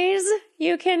 other ways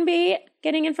you can be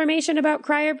getting information about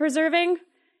cryopreserving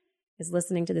is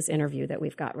listening to this interview that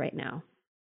we've got right now.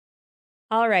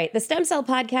 All right. The Stem Cell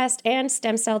Podcast and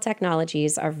Stem Cell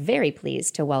Technologies are very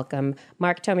pleased to welcome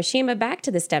Mark Tomishima back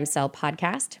to the Stem Cell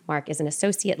Podcast. Mark is an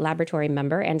associate laboratory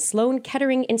member and Sloan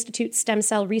Kettering Institute Stem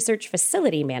Cell Research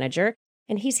Facility Manager,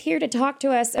 and he's here to talk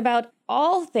to us about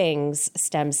all things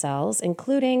stem cells,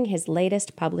 including his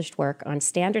latest published work on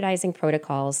standardizing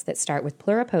protocols that start with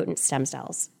pluripotent stem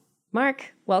cells.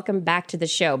 Mark, welcome back to the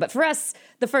show. But for us,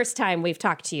 the first time we've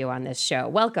talked to you on this show.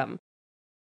 Welcome.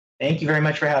 Thank you very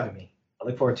much for having me. I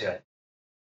look forward to it.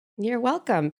 You're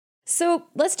welcome. So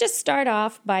let's just start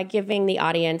off by giving the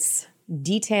audience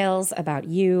details about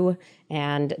you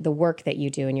and the work that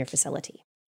you do in your facility.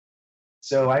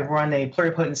 So I run a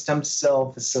pluripotent stem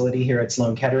cell facility here at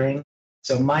Sloan Kettering.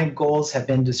 So my goals have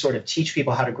been to sort of teach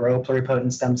people how to grow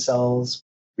pluripotent stem cells,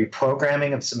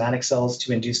 reprogramming of somatic cells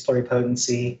to induce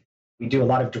pluripotency. We do a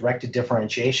lot of directed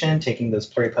differentiation, taking those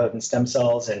pluripotent stem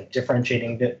cells and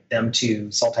differentiating them to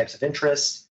cell types of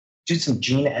interest. Do some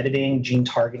gene editing, gene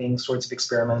targeting sorts of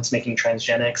experiments, making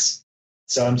transgenics.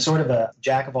 So I'm sort of a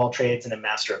jack of all trades and a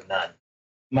master of none.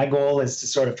 My goal is to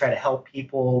sort of try to help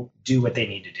people do what they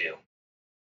need to do.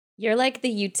 You're like the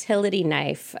utility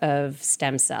knife of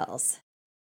stem cells.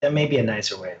 That may be a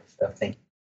nicer way of thinking.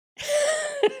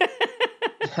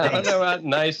 I don't know about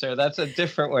nicer. That's a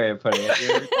different way of putting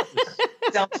it.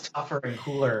 It sounds tougher and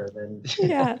cooler than...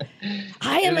 Yeah.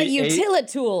 I am a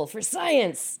utilitool for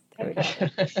science.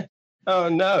 Oh,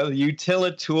 no.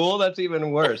 Utilitool? That's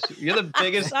even worse. You're the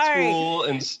biggest tool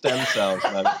in stem cells,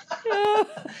 man.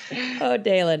 Oh,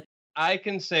 Dalen. I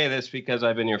can say this because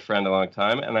I've been your friend a long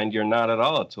time, and you're not at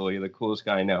all a tool. You're the coolest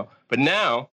guy I know. But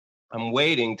now I'm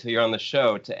waiting till you're on the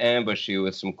show to ambush you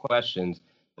with some questions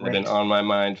that have been on my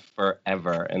mind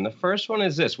forever. And the first one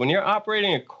is this. When you're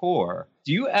operating a core,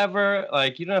 do you ever,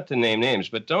 you don't have to name names,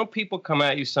 but don't people come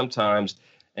at you sometimes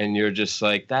and you're just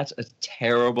like, that's a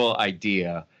terrible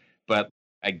idea, but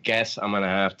I guess I'm going to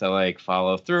have to,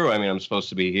 follow through. I mean, I'm supposed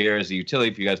to be here as a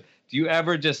utility for you guys. Do you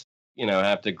ever just,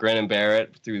 have to grin and bear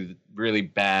it through really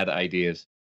bad ideas?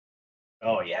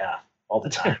 Oh, yeah, all the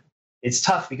time. It's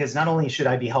tough because not only should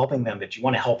I be helping them, but you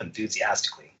want to help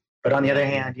enthusiastically. But on the other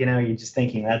hand, you're just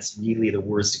thinking that's really the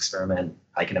worst experiment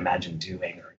I can imagine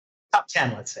doing, or top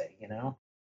 10, let's say,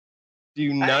 Do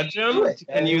you nudge them?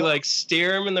 Can you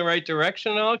steer them in the right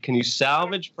direction at all? Can you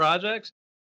salvage projects?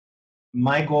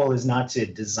 My goal is not to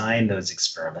design those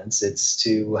experiments. It's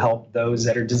to help those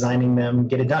that are designing them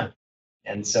get it done.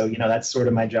 And so, that's sort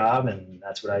of my job, and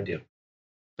that's what I do.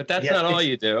 But that's not all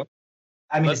you do.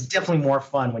 I mean, it's definitely more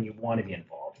fun when you want to be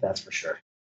involved. That's for sure.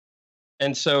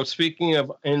 And so speaking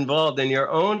of involved in your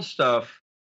own stuff,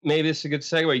 maybe it's a good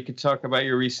segue. You could talk about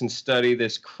your recent study,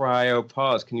 this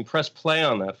CryoPause. Can you press play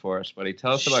on that for us, buddy?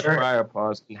 Tell us about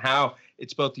CryoPause and how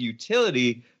it's both a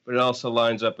utility, but it also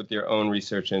lines up with your own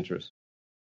research interests.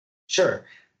 Sure.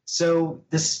 So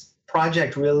this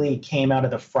project really came out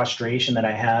of the frustration that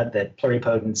I had that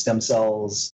pluripotent stem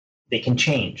cells, they can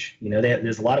change.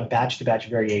 There's a lot of batch-to-batch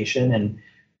variation. And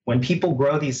when people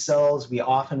grow these cells, we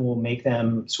often will make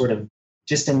them sort of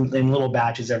just in little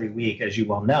batches every week, as you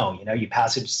well know. You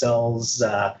passage cells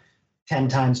 10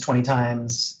 times, 20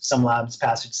 times. Some labs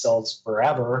passage cells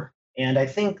forever. And I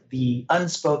think the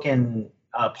unspoken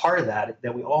part of that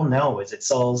we all know is that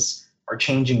cells are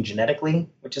changing genetically,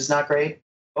 which is not great.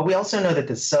 But we also know that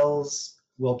the cells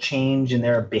will change in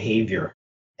their behavior.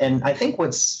 And I think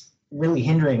what's really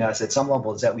hindering us at some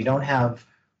level is that we don't have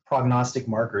prognostic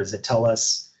markers that tell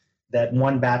us that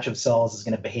one batch of cells is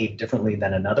going to behave differently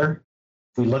than another.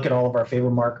 If we look at all of our favor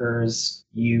markers,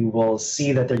 you will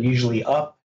see that they're usually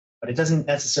up, but it doesn't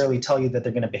necessarily tell you that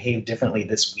they're going to behave differently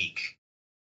this week.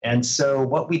 And so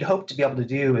what we'd hope to be able to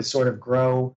do is sort of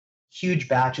grow huge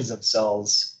batches of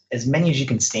cells, as many as you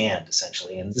can stand,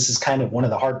 essentially. And this is kind of one of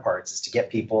the hard parts, is to get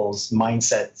people's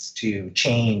mindsets to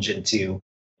change and to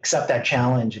accept that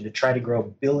challenge and to try to grow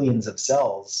billions of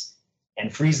cells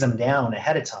and freeze them down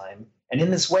ahead of time. And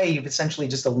in this way, you've essentially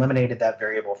just eliminated that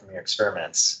variable from your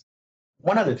experiments.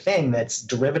 One other thing that's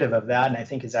derivative of that, and I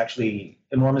think is actually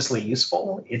enormously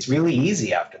useful, it's really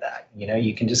easy after that.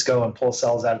 You can just go and pull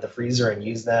cells out of the freezer and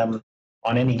use them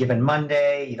on any given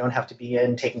Monday. You don't have to be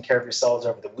in taking care of your cells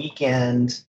over the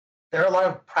weekend. There are a lot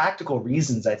of practical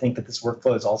reasons I think that this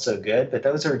workflow is also good, but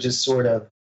those are just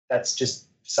that's just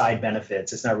side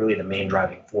benefits. It's not really the main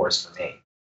driving force for me.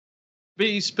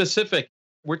 Be specific.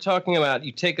 We're talking about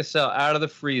you take a cell out of the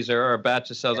freezer or a batch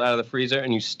of cells out of the freezer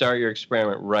and you start your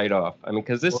experiment right off. I mean,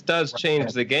 because this does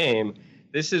change the game.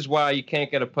 This is why you can't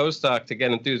get a postdoc to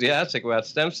get enthusiastic about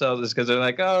stem cells, is because they're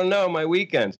like, oh no, my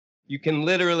weekends. You can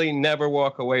literally never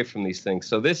walk away from these things.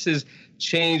 So this is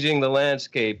changing the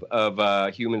landscape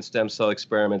of human stem cell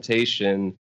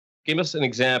experimentation Give us an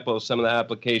example of some of the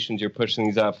applications you're pushing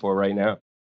these out for right now.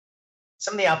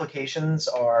 Some of the applications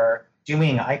are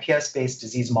doing IPS-based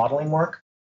disease modeling work.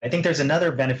 I think there's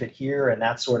another benefit here in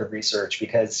that sort of research,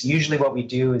 because usually what we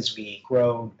do is we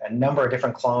grow a number of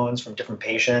different clones from different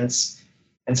patients.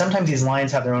 And sometimes these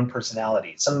lines have their own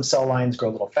personality. Some cell lines grow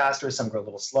a little faster, some grow a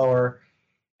little slower.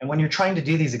 And when you're trying to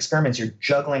do these experiments, you're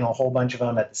juggling a whole bunch of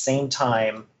them at the same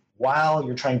time while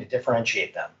you're trying to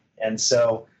differentiate them. And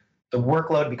so the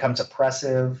workload becomes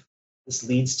oppressive. This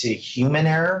leads to human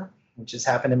error, which has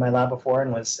happened in my lab before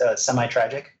and was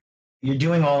semi-tragic. You're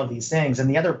doing all of these things. And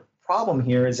the other problem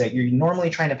here is that you're normally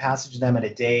trying to passage them at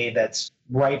a day that's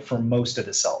right for most of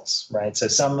the cells, right? So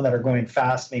some that are going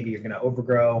fast, maybe you're going to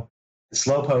overgrow. The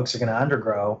slowpokes are going to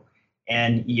undergrow,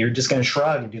 and you're just going to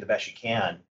shrug and do the best you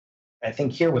can. I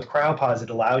think here with CryoPause, it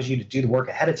allows you to do the work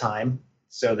ahead of time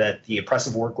so that the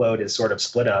oppressive workload is sort of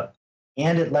split up,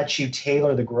 and it lets you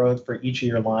tailor the growth for each of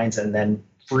your lines and then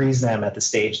freeze them at the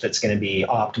stage that's going to be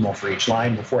optimal for each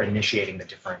line before initiating the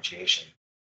differentiation.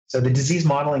 So the disease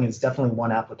modeling is definitely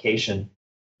one application.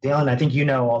 Dalen, I think you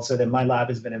know also that my lab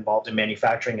has been involved in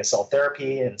manufacturing a cell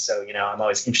therapy, and so I'm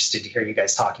always interested to hear you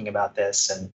guys talking about this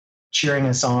and cheering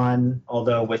us on,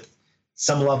 although with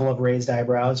some level of raised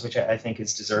eyebrows, which I think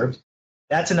is deserved.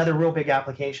 That's another real big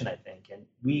application, I think. And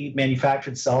we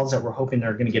manufactured cells that we're hoping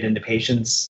are going to get into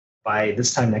patients by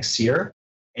this time next year.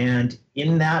 And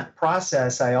in that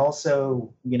process, I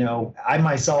also, I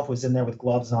myself was in there with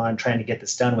gloves on trying to get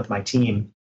this done with my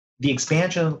team. The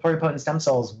expansion of the pluripotent stem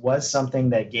cells was something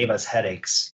that gave us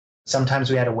headaches. Sometimes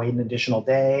we had to wait an additional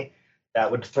day. That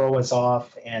would throw us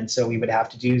off. And so we would have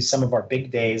to do some of our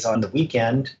big days on the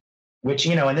weekend, which,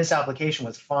 in this application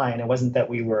was fine. It wasn't that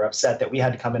we were upset that we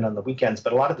had to come in on the weekends,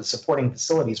 but a lot of the supporting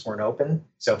facilities weren't open.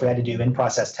 So if we had to do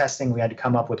in-process testing, we had to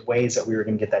come up with ways that we were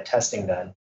going to get that testing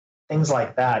done. Things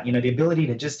like that. The ability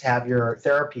to just have your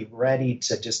therapy ready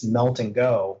to just melt and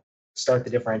go, start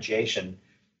the differentiation,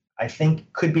 I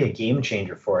think could be a game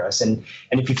changer for us. And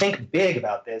if you think big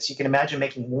about this, you can imagine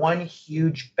making one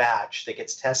huge batch that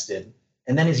gets tested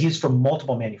and then is used for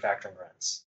multiple manufacturing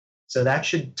runs. So that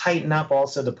should tighten up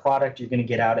also the product you're going to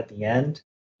get out at the end.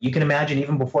 You can imagine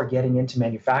even before getting into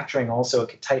manufacturing, also it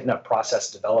could tighten up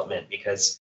process development,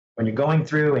 because when you're going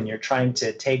through and you're trying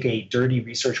to take a dirty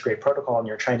research grade protocol and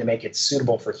you're trying to make it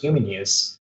suitable for human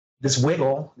use, this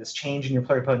wiggle, this change in your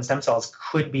pluripotent stem cells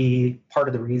could be part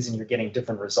of the reason you're getting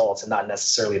different results and not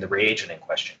necessarily the reagent in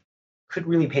question. Could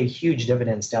really pay huge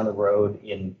dividends down the road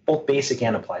in both basic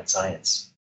and applied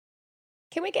science.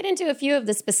 Can we get into a few of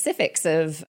the specifics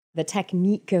of the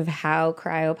technique of how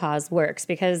CryoPause works?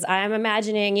 Because I'm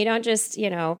imagining you don't just,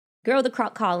 grow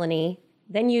the colony,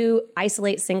 then you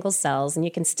isolate single cells and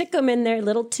you can stick them in their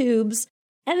little tubes.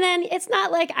 And then it's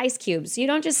not like ice cubes. You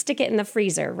don't just stick it in the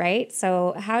freezer, right?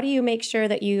 So how do you make sure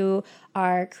that you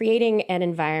are creating an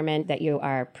environment that you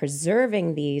are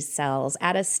preserving these cells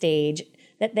at a stage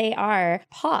that they are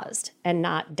paused and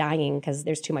not dying because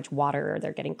there's too much water or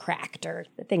they're getting cracked or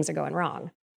things are going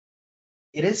wrong?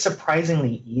 It is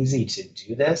surprisingly easy to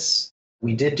do this.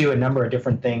 We did do a number of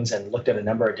different things and looked at a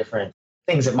number of different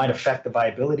things that might affect the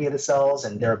viability of the cells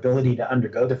and their ability to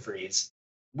undergo the freeze.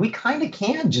 We kind of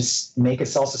can just make a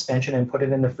cell suspension and put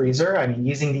it in the freezer. I mean,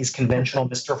 using these conventional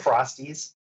Mr.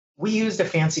 Frosties. We used a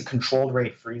fancy controlled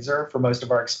rate freezer for most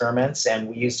of our experiments, and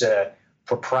we used a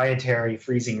proprietary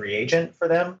freezing reagent for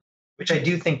them, which I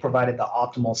do think provided the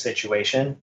optimal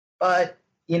situation. But,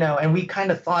 and we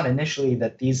kind of thought initially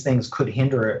that these things could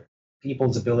hinder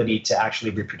people's ability to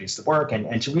actually reproduce the work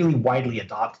and to really widely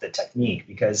adopt the technique,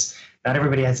 because not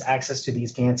everybody has access to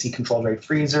these fancy controlled rate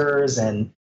freezers,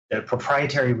 and the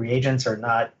proprietary reagents are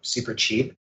not super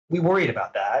cheap. We worried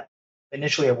about that.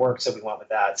 Initially it worked, so we went with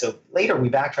that. So later we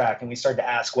backtracked and we started to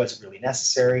ask, was it really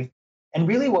necessary? And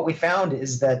really what we found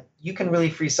is that you can really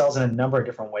freeze cells in a number of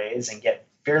different ways and get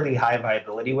fairly high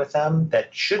viability with them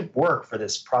that should work for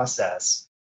this process.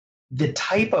 The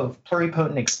type of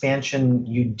pluripotent expansion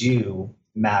you do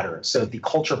matters. So the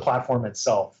culture platform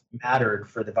itself mattered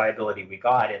for the viability we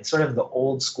got, and sort of the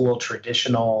old school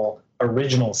traditional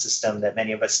original system that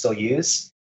many of us still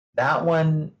use, that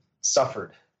one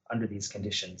suffered under these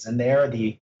conditions. And there,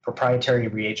 the proprietary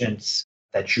reagents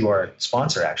that your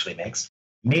sponsor actually makes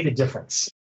made a difference.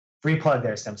 Free plug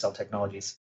there, Stem Cell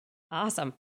Technologies.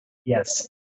 Awesome. Yes.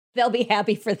 They'll be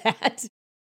happy for that.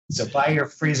 So buy your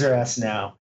Freezer S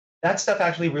now. That stuff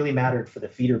actually really mattered for the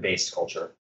feeder-based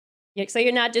culture. Yeah, so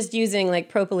you're not just using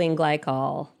like propylene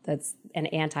glycol, that's an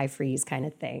antifreeze kind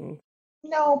of thing.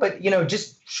 No, but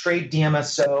just straight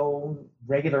DMSO,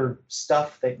 regular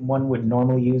stuff that one would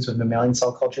normally use with mammalian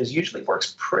cell cultures usually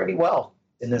works pretty well.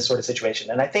 in this sort of situation.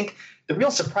 And I think the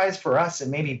real surprise for us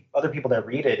and maybe other people that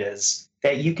read it is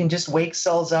that you can just wake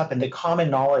cells up. And the common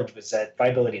knowledge was that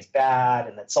viability is bad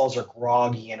and that cells are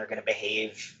groggy and are going to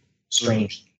behave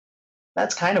strangely.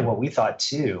 That's kind of what we thought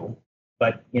too.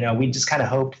 But, we just kind of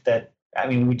hoped that,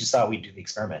 we just thought we'd do the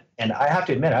experiment. And I have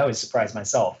to admit, I was surprised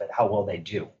myself at how well they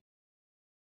do.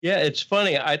 Yeah, it's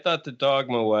funny. I thought the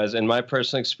dogma was, in my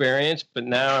personal experience, but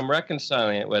now I'm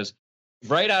reconciling it, was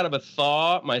right out of a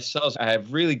thaw, my cells, I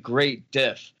have really great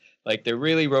diff. Like they're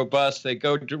really robust. They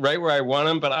go right where I want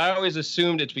them. But I always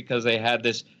assumed it's because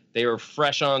they were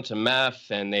fresh onto meth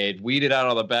and they had weeded out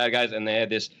all the bad guys and they had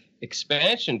this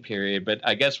expansion period. But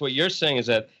I guess what you're saying is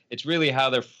that it's really how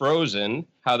they're frozen,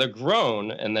 how they're grown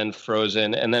and then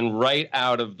frozen. And then right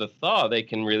out of the thaw, they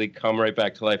can really come right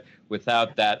back to life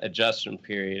without that adjustment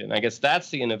period. And I guess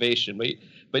that's the innovation.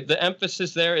 But the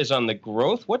emphasis there is on the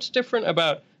growth. What's different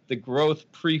about the growth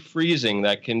pre-freezing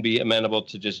that can be amenable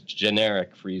to just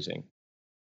generic freezing?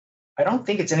 I don't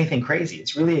think it's anything crazy.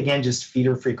 It's really, again, just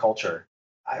feeder-free culture.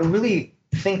 I really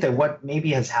think that what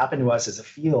maybe has happened to us as a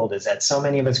field is that so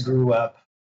many of us grew up,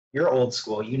 you're old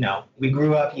school, we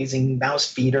grew up using mouse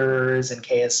feeders and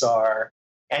KSR.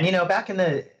 And, back in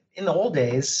the old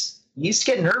days, you used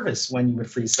to get nervous when you would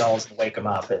freeze cells and wake them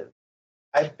up.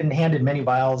 I've been handed many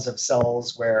vials of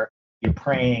cells where you're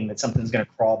praying that something's going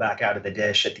to crawl back out of the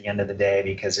dish at the end of the day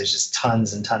because there's just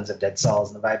tons and tons of dead cells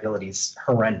and the viability is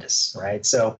horrendous, right?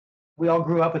 So we all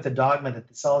grew up with the dogma that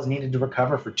the cells needed to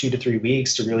recover for 2 to 3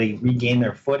 weeks to really regain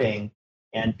their footing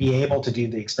and be able to do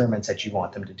the experiments that you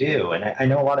want them to do. And I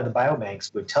know a lot of the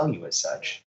biobanks would tell you as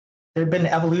such. There had been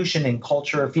evolution in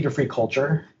culture, feeder-free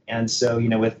culture. And so,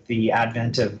 with the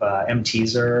advent of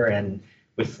M-Teaser and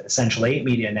with Essential 8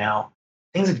 media now,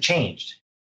 things have changed.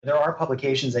 There are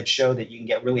publications that show that you can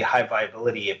get really high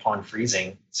viability upon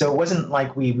freezing. So it wasn't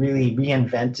like we really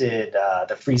reinvented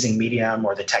the freezing medium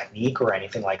or the technique or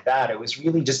anything like that. It was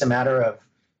really just a matter of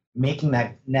making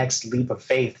that next leap of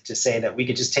faith to say that we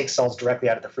could just take cells directly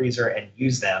out of the freezer and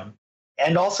use them.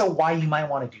 And also why you might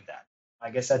want to do that.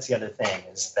 I guess that's the other thing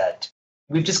is that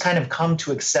we've just kind of come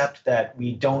to accept that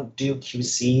we don't do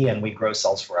QC and we grow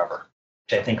cells forever,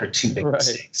 which I think are two big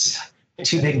mistakes.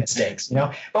 Two big mistakes,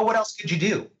 But what else could you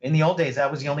do? In the old days,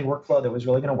 that was the only workflow that was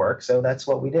really going to work. So that's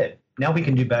what we did. Now we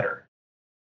can do better.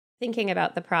 Thinking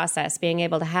about the process, being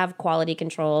able to have quality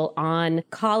control on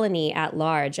colony at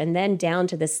large and then down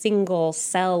to the single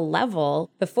cell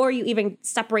level before you even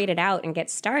separate it out and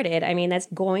get started, that's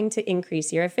going to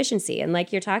increase your efficiency. And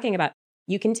like you're talking about,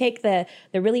 you can take the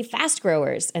really fast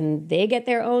growers and they get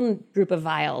their own group of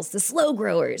vials. The slow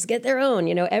growers get their own.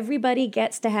 Everybody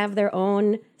gets to have their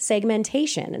own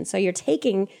segmentation. And so you're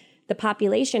taking the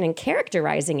population and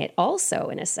characterizing it also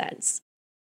in a sense.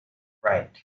 Right.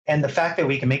 And the fact that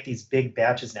we can make these big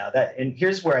batches now, and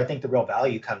here's where I think the real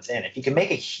value comes in. If you can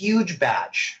make a huge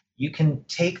batch, you can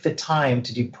take the time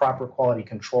to do proper quality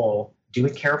control, do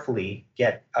it carefully,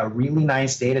 get a really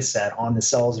nice data set on the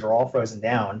cells that are all frozen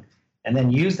down, and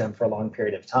then use them for a long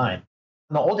period of time.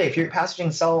 In the old day, if you're passaging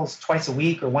cells twice a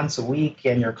week or once a week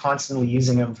and you're constantly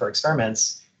using them for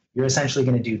experiments, you're essentially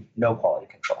going to do no quality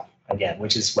control, again,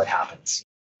 which is what happens.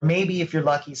 Maybe if you're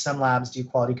lucky, some labs do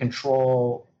quality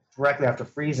control directly after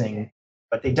freezing,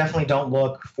 but they definitely don't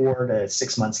look 4 to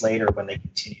 6 months later when they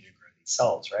continue to grow these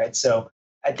cells, right? So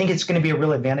I think it's going to be a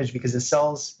real advantage because the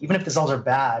cells, even if the cells are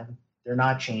bad, they're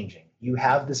not changing. You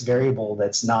have this variable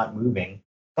that's not moving.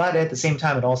 But at the same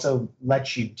time, it also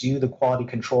lets you do the quality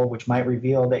control, which might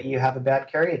reveal that you have a bad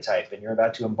karyotype and you're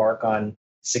about to embark on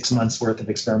 6 months worth of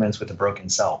experiments with a broken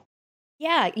cell.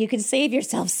 Yeah, you could save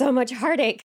yourself so much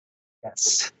heartache.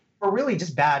 Yes, or really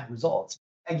just bad results.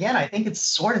 Again, I think it's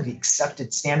sort of the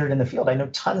accepted standard in the field. I know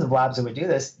tons of labs that would do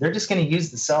this. They're just going to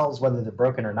use the cells, whether they're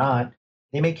broken or not.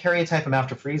 They may karyotype them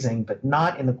after freezing, but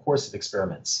not in the course of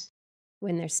experiments.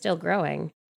 When they're still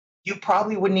growing. You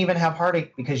probably wouldn't even have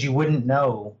heartache because you wouldn't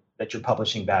know that you're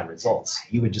publishing bad results.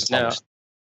 You would just publish.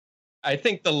 I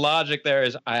think the logic there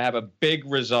is I have a big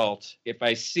result. If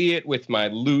I see it with my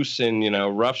loose and,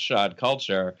 roughshod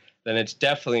culture, then it's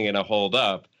definitely going to hold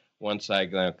up once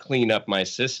I clean up my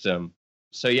system.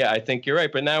 So, yeah, I think you're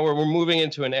right. But now we're moving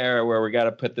into an era where we got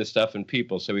to put this stuff in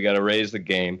people. So we got to raise the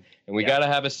game and we got to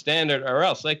have a standard, or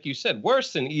else, like you said,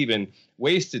 worse than even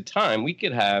wasted time, we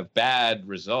could have bad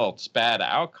results, bad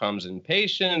outcomes in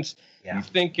patients. Yeah. You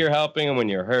think you're helping them when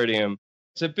you're hurting them.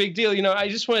 It's a big deal. I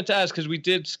just wanted to ask, because we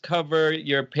did cover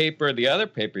your paper, the other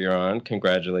paper you're on,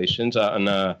 congratulations,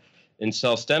 on in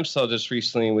cell stem cell just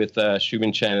recently with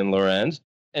Shubin Chen and Lorenz.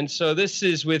 And so this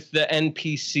is with the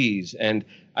NPCs. And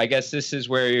I guess this is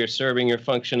where you're serving your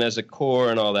function as a core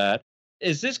and all that.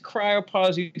 Is this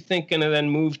CryoPause, you think, going to then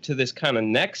move to this kind of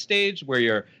next stage where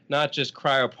you're not just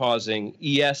cryopausing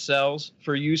ES cells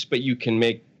for use, but you can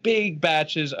make big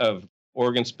batches of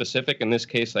organ-specific, in this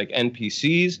case, like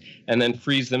NPCs, and then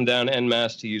freeze them down en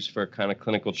masse to use for a kind of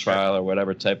clinical trial or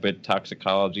whatever type of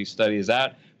toxicology study? Is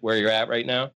that where you're at right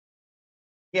now?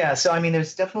 Yeah, so I mean,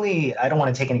 there's definitely, I don't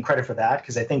want to take any credit for that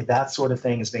because I think that sort of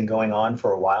thing has been going on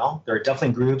for a while. There are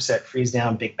definitely groups that freeze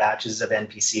down big batches of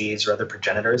NPCs or other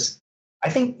progenitors. I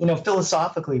think,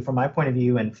 philosophically, from my point of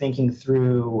view and thinking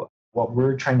through what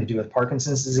we're trying to do with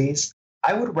Parkinson's disease,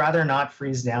 I would rather not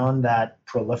freeze down that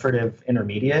proliferative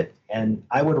intermediate, and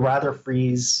I would rather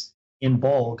freeze in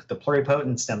bulk the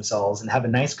pluripotent stem cells and have a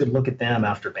nice good look at them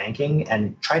after banking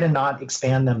and try to not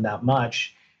expand them that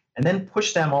much and then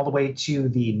push them all the way to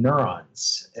the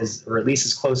neurons, or at least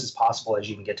as close as possible as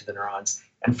you can get to the neurons,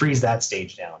 and freeze that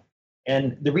stage down.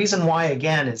 And the reason why,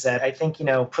 again, is that I think,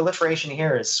 proliferation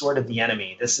here is sort of the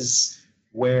enemy. This is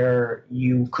where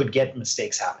you could get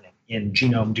mistakes happening in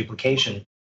genome duplication.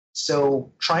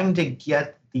 So trying to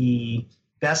get the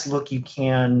best look you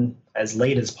can as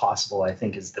late as possible, I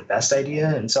think, is the best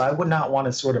idea. And so I would not want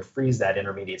to sort of freeze that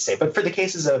intermediate state. But for the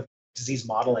cases of disease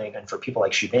modeling and for people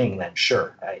like Xubing, then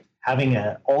sure, having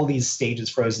all these stages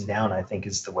frozen down, I think,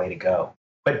 is the way to go.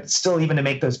 But still, even to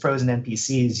make those frozen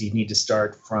NPCs, you need to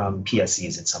start from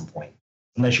PSCs at some point,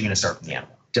 unless you're going to start from the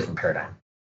animal. Different paradigm.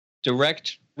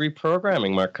 Direct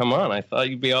reprogramming, Mark. Come on. I thought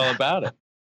you'd be all about it.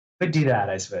 Could do that,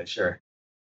 I suppose. Sure.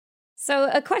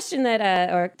 So a question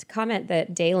or a comment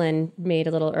that Dalen made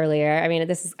a little earlier, I mean,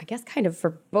 this is, I guess, kind of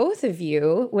for both of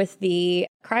you with the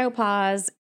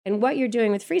CryoPause and what you're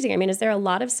doing with freezing. I mean, is there a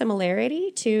lot of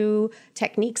similarity to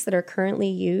techniques that are currently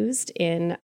used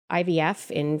in IVF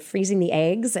in freezing the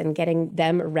eggs and getting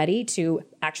them ready to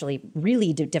actually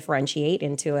really differentiate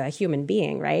into a human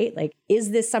being, right? Like,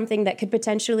 is this something that could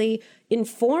potentially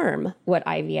inform what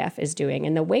IVF is doing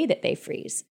and the way that they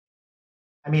freeze?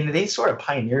 I mean, they sort of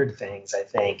pioneered things, I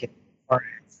think, as far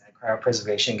as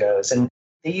cryopreservation goes. And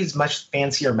they use much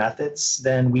fancier methods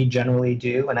than we generally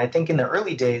do. And I think in the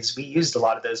early days, we used a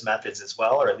lot of those methods as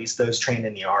well, or at least those trained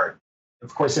in the art.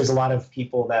 Of course, there's a lot of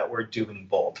people that were doing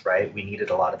both, right? We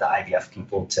needed a lot of the IVF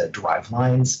people to derive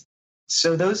lines.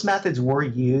 So those methods were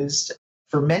used.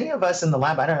 For many of us in the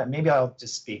lab, I don't know, maybe I'll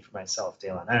just speak for myself,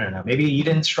 Dalen. I don't know. Maybe you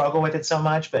didn't struggle with it so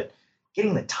much, but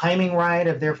getting the timing right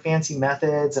of their fancy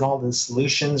methods and all the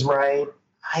solutions right,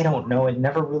 I don't know. It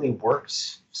never really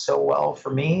worked so well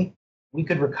for me. We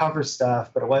could recover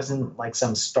stuff, but it wasn't like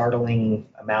some startling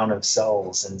amount of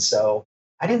cells. And so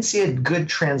I didn't see a good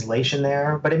translation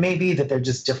there, but it may be that they're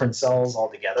just different cells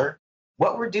altogether.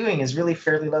 What we're doing is really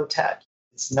fairly low tech.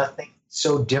 It's nothing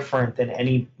so different than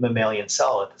any mammalian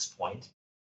cell at this point.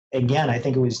 Again, I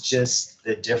think it was just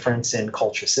the difference in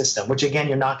culture system, which again,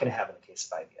 you're not going to have in the case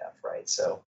of IVF, right?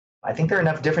 So I think there are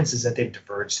enough differences that they've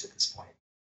diverged at this point.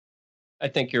 I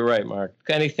think you're right, Mark.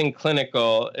 Anything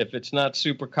clinical, if it's not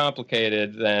super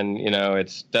complicated, then,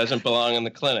 it doesn't belong in the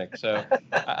clinic. So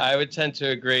I would tend to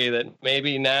agree that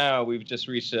maybe now we've just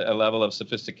reached a level of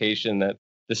sophistication that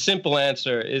the simple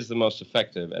answer is the most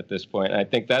effective at this point. I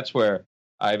think that's where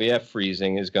IVF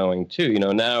freezing is going too.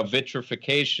 Now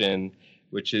vitrification,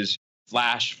 which is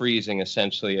flash freezing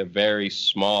essentially of very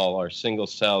small or single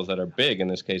cells that are big, in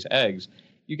this case eggs,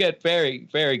 you get very,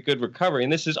 very good recovery.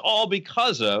 And this is all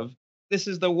because of, this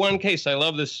is the one case, I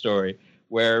love this story,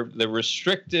 where the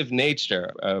restrictive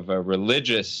nature of a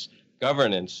religious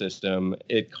governance system,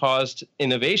 it caused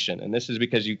innovation. And this is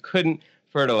because you couldn't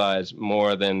fertilize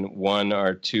more than 1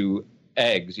 or 2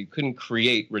 eggs. You couldn't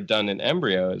create redundant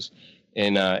embryos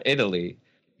in Italy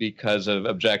because of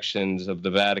objections of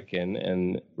the Vatican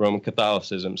and Roman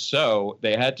Catholicism. So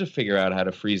they had to figure out how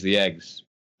to freeze the eggs.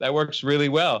 That works really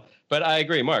well. But I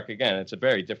agree, Mark, again, it's a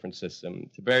very different system.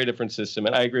 It's a very different system.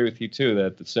 And I agree with you, too,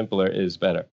 that the simpler is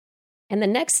better. And the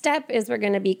next step is we're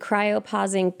going to be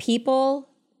cryopausing people.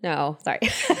 No, sorry.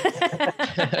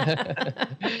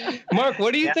 Mark,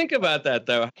 what do you think about that,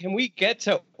 though? Can we get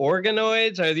to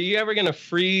organoids? Are you ever going to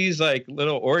freeze like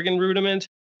little organ rudiments?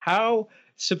 How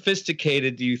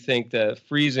sophisticated do you think the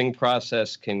freezing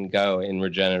process can go in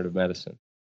regenerative medicine?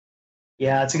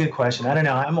 Yeah, that's a good question. I don't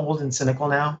know. I'm old and cynical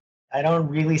now. I don't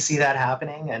really see that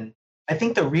happening. And I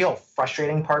think the real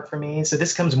frustrating part for me, so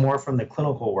this comes more from the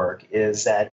clinical work, is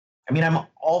that, I'm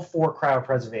all for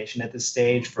cryopreservation at this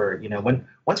stage for,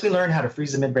 once we learn how to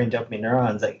freeze the midbrain dopamine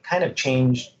neurons, it kind of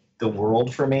changed the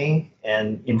world for me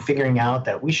and in figuring out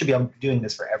that we should be doing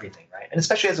this for everything, right? And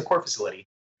especially as a core facility,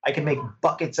 I can make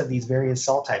buckets of these various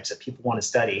cell types that people want to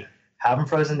study, have them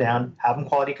frozen down, have them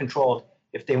quality controlled,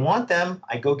 If they want them,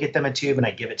 I go get them a tube and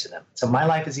I give it to them. So my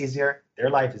life is easier, their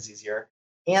life is easier,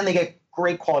 and they get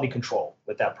great quality control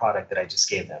with that product that I just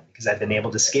gave them because I've been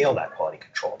able to scale that quality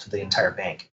control to the entire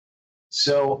bank.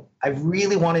 So I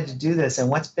really wanted to do this. And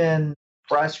what's been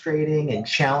frustrating and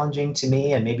challenging to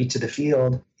me and maybe to the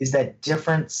field is that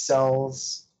different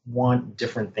cells want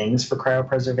different things for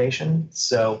cryopreservation.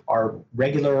 So our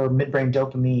regular midbrain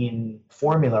dopamine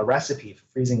formula recipe for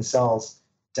freezing cells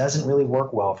doesn't really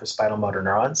work well for spinal motor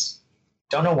neurons.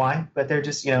 Don't know why, but they're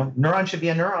just, neuron should be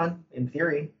a neuron in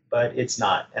theory, but it's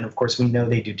not. And of course, we know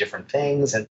they do different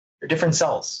things and they're different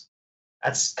cells.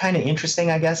 That's kind of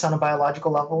interesting, I guess, on a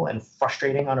biological level and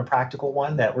frustrating on a practical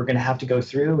one that we're going to have to go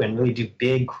through and really do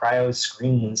big cryo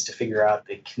screens to figure out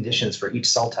the conditions for each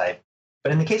cell type.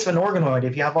 But in the case of an organoid,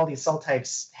 if you have all these cell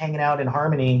types hanging out in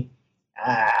harmony,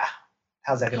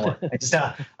 how's that going to work?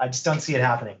 I just don't see it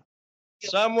happening.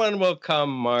 Someone will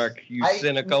come, Mark, you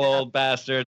cynical old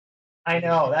bastard. I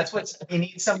know. That's you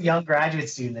need some young graduate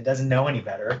student that doesn't know any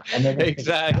better. And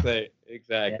Exactly.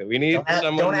 Yeah. We need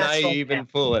someone naive and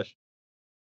foolish.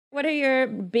 What are your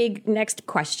big next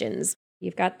questions?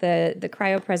 You've got the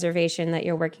cryopreservation that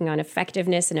you're working on,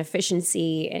 effectiveness and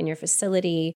efficiency in your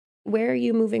facility. Where are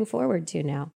you moving forward to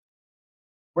now?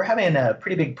 We're having a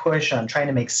pretty big push on trying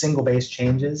to make single-base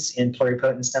changes in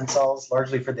pluripotent stem cells,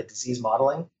 largely for the disease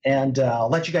modeling. And I'll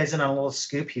let you guys in on a little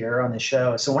scoop here on the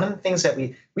show. So one of the things that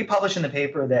we publish in the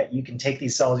paper that you can take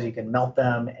these cells, you can melt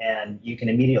them, and you can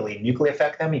immediately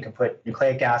nucleoffect them. You can put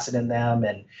nucleic acid in them,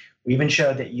 and we even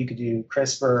showed that you could do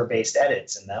CRISPR-based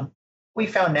edits in them. What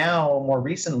we found now more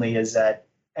recently is that,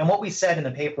 and what we said in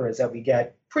the paper is that we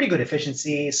get pretty good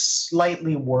efficiency,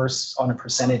 slightly worse on a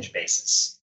percentage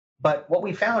basis. But what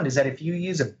we found is that if you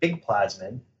use a big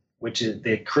plasmid, which is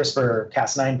the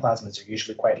CRISPR-Cas9 plasmids are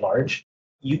usually quite large,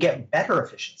 you get better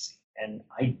efficiency. And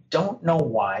I don't know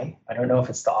why. I don't know if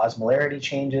it's the osmolarity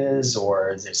changes or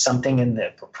is there something in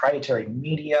the proprietary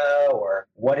media or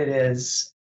what it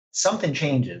is. Something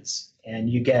changes and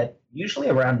you get usually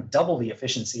around double the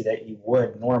efficiency that you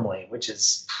would normally, which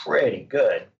is pretty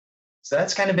good. So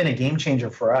that's kind of been a game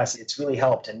changer for us. It's really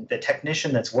helped. And the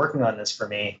technician that's working on this for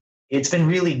me, it's been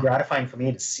really gratifying for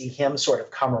me to see him sort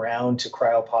of come around to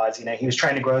CryoPause. He was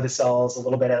trying to grow the cells a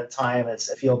little bit at a time, as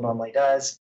a field normally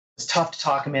does. It was tough to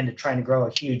talk him into trying to grow a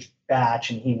huge batch,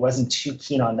 and he wasn't too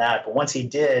keen on that. But once he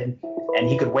did, and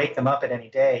he could wake them up at any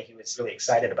day, he was really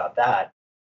excited about that.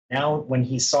 Now, when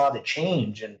he saw the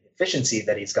change in efficiency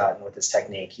that he's gotten with this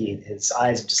technique, his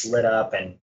eyes have just lit up,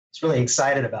 and he's really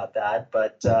excited about that.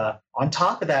 But on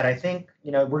top of that, I think,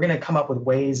 we're going to come up with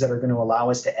ways that are going to allow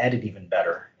us to edit even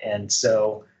better. And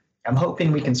so I'm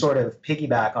hoping we can sort of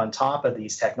piggyback on top of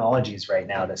these technologies right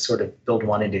now to sort of build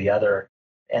one into the other.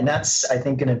 And that's, I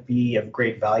think, going to be of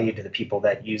great value to the people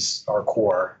that use our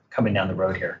core coming down the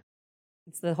road here.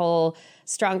 It's the whole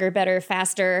stronger, better,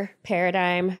 faster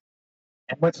paradigm.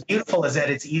 And what's beautiful is that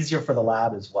it's easier for the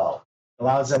lab as well. It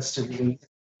allows us to really,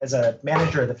 as a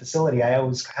manager of the facility, I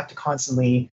always have to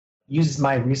constantly use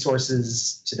my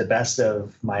resources to the best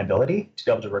of my ability to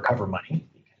be able to recover money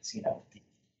because,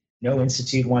 no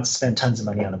institute wants to spend tons of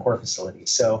money on the core facility.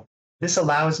 So this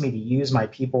allows me to use my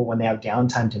people when they have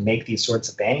downtime to make these sorts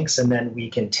of banks, and then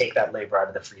we can take that labor out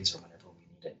of the freezer whenever we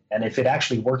need it. And if it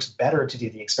actually works better to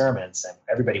do the experiments, then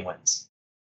everybody wins.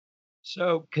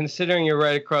 So considering you're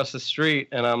right across the street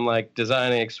and I'm like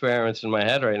designing experiments in my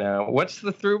head right now, what's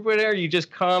the throughput there? You just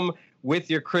come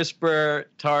with your CRISPR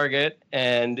target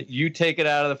and you take it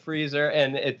out of the freezer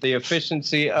and at the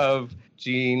efficiency of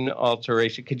gene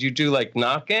alteration. Could you do like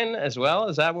knock-in as well?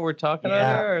 Is that what we're talking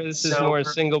about here? Or this is more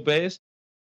single base?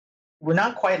 We're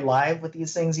not quite live with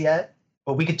these things yet,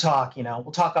 but we could talk,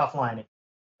 we'll talk offline.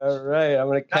 All right. I'm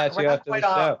going to catch you after the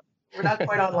show. We're not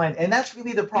quite online. And that's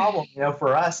really the problem,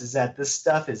 for us is that this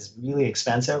stuff is really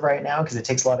expensive right now because it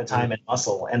takes a lot of time and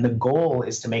muscle. And the goal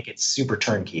is to make it super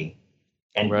turnkey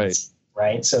and easy,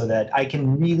 right? So that I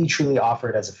can really, truly offer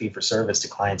it as a fee for service to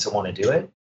clients that want to do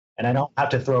it. And I don't have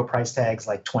to throw price tags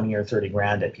like 20 or 30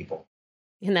 grand at people.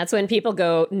 And that's when people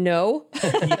go, no.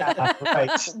 Yeah,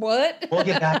 right. What? We'll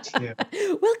get back to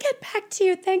you. We'll get back to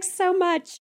you. Thanks so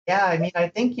much. Yeah, I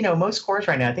think, most cores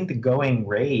right now, I think the going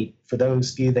rate for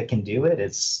those few that can do it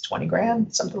is 20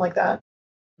 grand, something like that.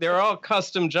 They're all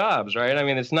custom jobs, right?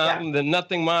 It's not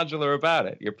nothing modular about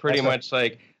it. You're pretty much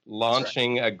like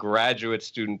launching a graduate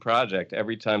student project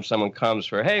every time someone comes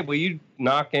for, hey, will you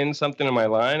knock in something in my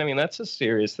line? That's a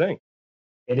serious thing.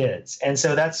 It is. And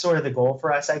so that's sort of the goal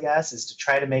for us, I guess, is to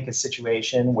try to make a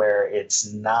situation where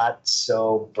it's not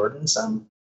so burdensome.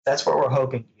 That's what we're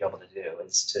hoping to be able to do,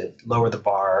 is to lower the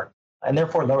bar and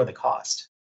therefore lower the cost.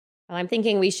 Well, I'm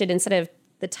thinking we should, instead of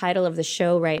the title of the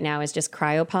show right now is just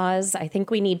CryoPause. I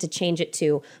think we need to change it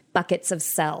to Buckets of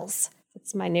Cells.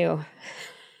 It's my new...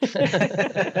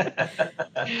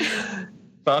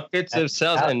 Buckets of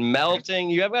cells and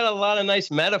melting. You have got a lot of nice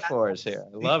metaphors here.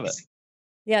 I love it.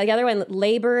 Yeah, the other one,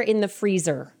 labor in the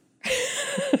freezer.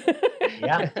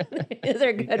 Yeah. Those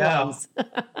are good ones.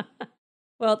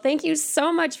 Well, thank you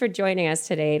so much for joining us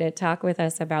today to talk with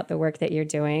us about the work that you're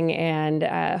doing. And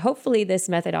hopefully this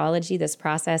methodology, this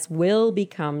process will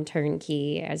become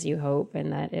turnkey as you hope,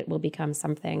 and that it will become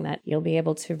something that you'll be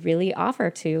able to really offer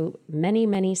to many,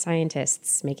 many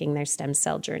scientists making their stem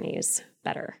cell journeys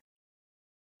better.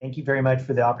 Thank you very much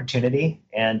for the opportunity.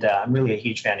 And I'm really a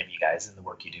huge fan of you guys and the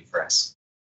work you do for us.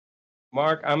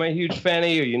 Mark, I'm a huge fan of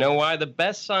you. You know why? The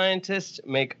best scientists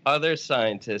make other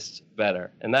scientists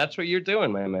better. And that's what you're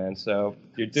doing, my man. So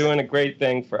you're doing a great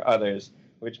thing for others,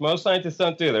 which most scientists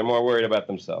don't do. They're more worried about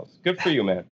themselves. Good for you,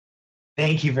 man.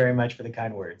 Thank you very much for the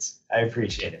kind words. I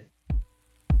appreciate it.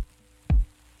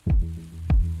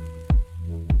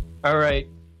 All right,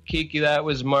 Kiki, that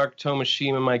was Mark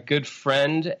Tomishima, my good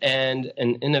friend and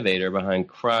an innovator behind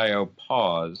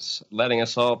CryoPause, letting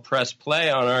us all press play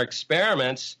on our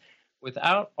experiments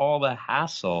without all the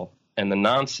hassle and the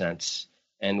nonsense,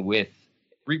 and with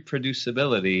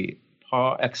reproducibility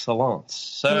par excellence.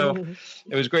 So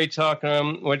it was great talking to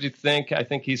him. What did you think? I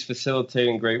think he's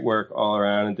facilitating great work all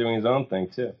around and doing his own thing,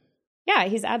 too. Yeah,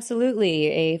 he's absolutely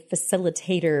a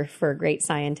facilitator for great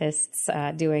scientists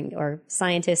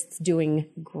scientists doing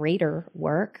greater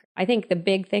work. I think the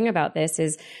big thing about this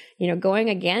is,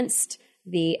 going against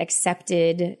the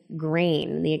accepted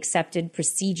grain, the accepted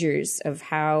procedures of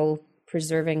how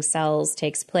preserving cells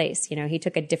takes place. He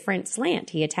took a different slant.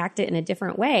 He attacked it in a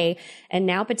different way, and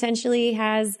now potentially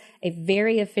has a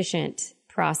very efficient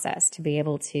process to be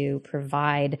able to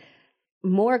provide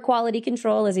more quality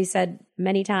control, as he said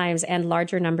many times, and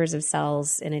larger numbers of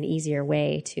cells in an easier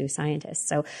way to scientists.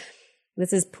 So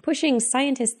this is pushing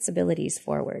scientists' abilities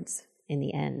forwards in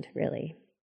the end, really.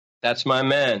 That's my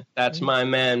man. That's my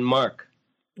man, Mark.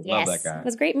 Yes, love that guy. It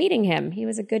was great meeting him. He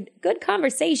was a good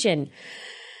conversation.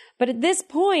 But at this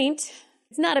point,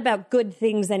 it's not about good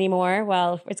things anymore.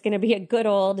 Well, it's going to be a good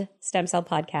old stem cell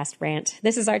podcast rant.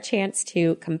 This is our chance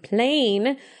to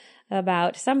complain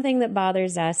about something that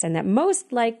bothers us and that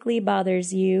most likely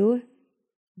bothers you.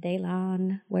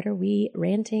 Daylon, what are we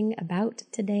ranting about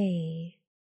today?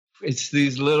 It's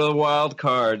these little wild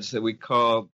cards that we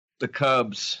call the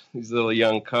cubs, these little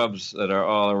young cubs that are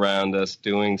all around us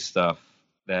doing stuff.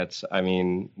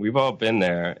 We've all been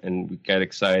there, and we get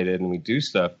excited and we do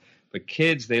stuff. But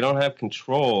kids, they don't have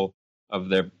control of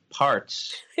their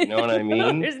parts. You know what I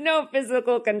mean? There's no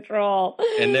physical control.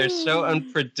 And they're so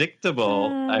unpredictable.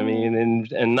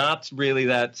 And not really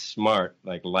that smart,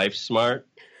 like life smart.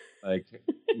 Like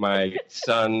my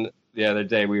son, the other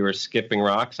day, we were skipping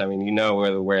rocks.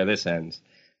 Where this ends.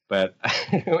 But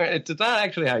it's not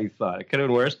actually how you thought. It could have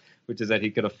been worse, which is that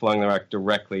he could have flung the rock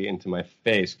directly into my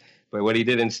face. But what he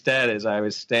did instead is I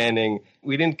was standing,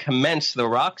 we didn't commence the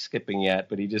rock skipping yet,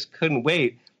 but he just couldn't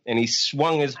wait. And he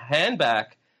swung his hand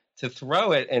back to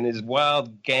throw it in his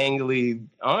wild, gangly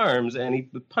arms, and he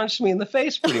punched me in the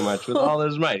face pretty much with all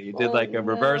his might. He did like a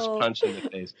reverse punch in the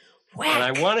face. Whack. And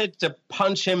I wanted to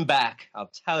punch him back,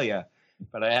 I'll tell you.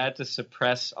 But I had to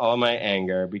suppress all my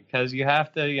anger because you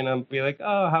have to, be like,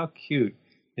 oh, how cute.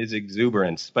 His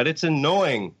exuberance, but it's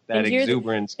annoying, that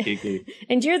exuberance, Kiki.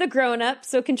 And you're the grown-up,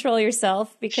 so control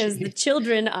yourself, because the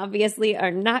children obviously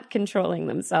are not controlling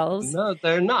themselves. No,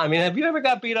 they're not. Have you ever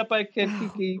got beat up by a kid,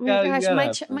 Kiki?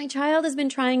 My child has been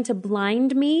trying to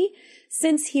blind me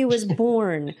since he was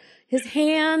born. His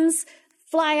hands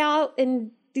fly out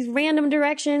in these random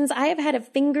directions. I have had a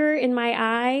finger in my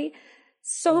eye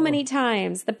so many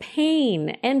times. The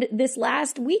pain. And this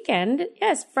last weekend,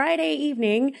 Friday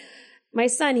evening, my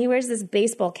son, he wears this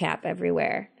baseball cap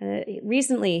everywhere.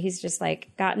 Recently, he's just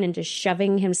gotten into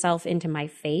shoving himself into my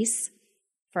face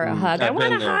for a hug. I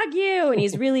want to hug you. And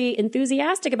he's really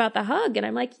enthusiastic about the hug. And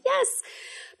I'm like, yes.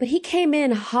 But he came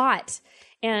in hot.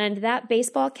 And that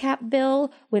baseball cap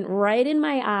bill went right in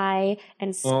my eye.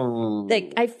 And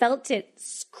I felt it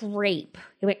scrape.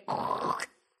 It went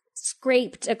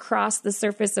scraped across the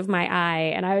surface of my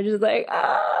eye. And I was just like,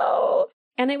 oh.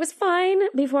 And it was fine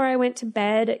before I went to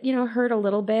bed. It, hurt a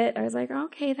little bit. I was like,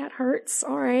 okay, that hurts.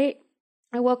 All right.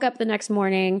 I woke up the next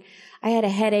morning. I had a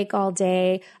headache all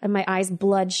day and my eyes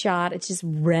bloodshot. It's just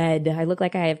red. I look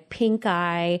like I have pink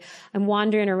eye. I'm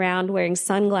wandering around wearing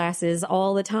sunglasses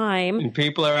all the time. And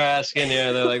people are asking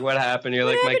you, they're like, what happened? You're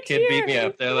like, my kid beat me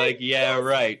up. They're like, yeah,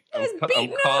 right.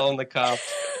 I'm calling the cops.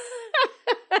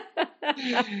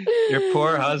 Your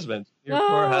poor husband.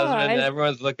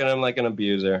 Everyone's looking at him like an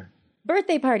abuser.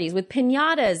 Birthday parties with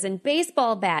piñatas and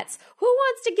baseball bats. Who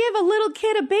wants to give a little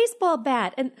kid a baseball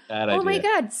bat? And oh my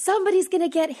God, somebody's going to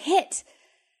get hit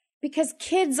because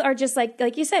kids are just like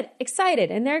you said, excited,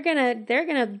 and they're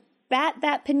gonna bat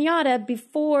that piñata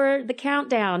before the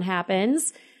countdown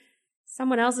happens.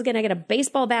 Someone else is going to get a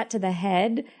baseball bat to the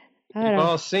head. We've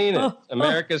all seen it.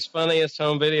 America's Funniest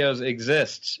Home Videos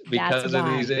exists because of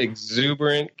these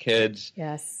exuberant kids.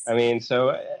 Yes. I mean,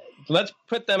 so let's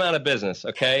put them out of business,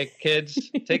 okay?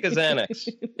 Kids, take a Xanax.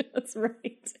 That's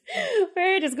right.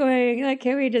 We're just going, like,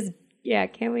 can we just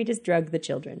drug the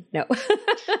children? No.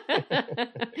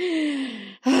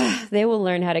 They will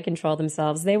learn how to control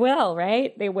themselves. They will,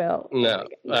 right? They will. No,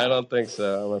 I don't think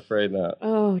so. I'm afraid not.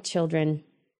 Oh, children.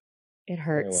 It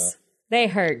hurts. They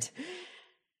hurt.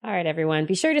 All right, everyone.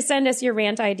 Be sure to send us your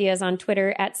rant ideas on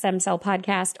Twitter at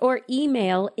StemCellPodcast or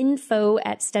email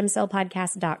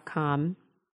info@stemcellpodcast.com.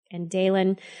 And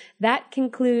Dalen, that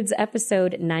concludes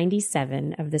episode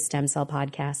 97 of the Stem Cell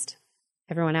Podcast.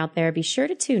 Everyone out there, be sure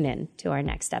to tune in to our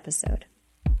next episode.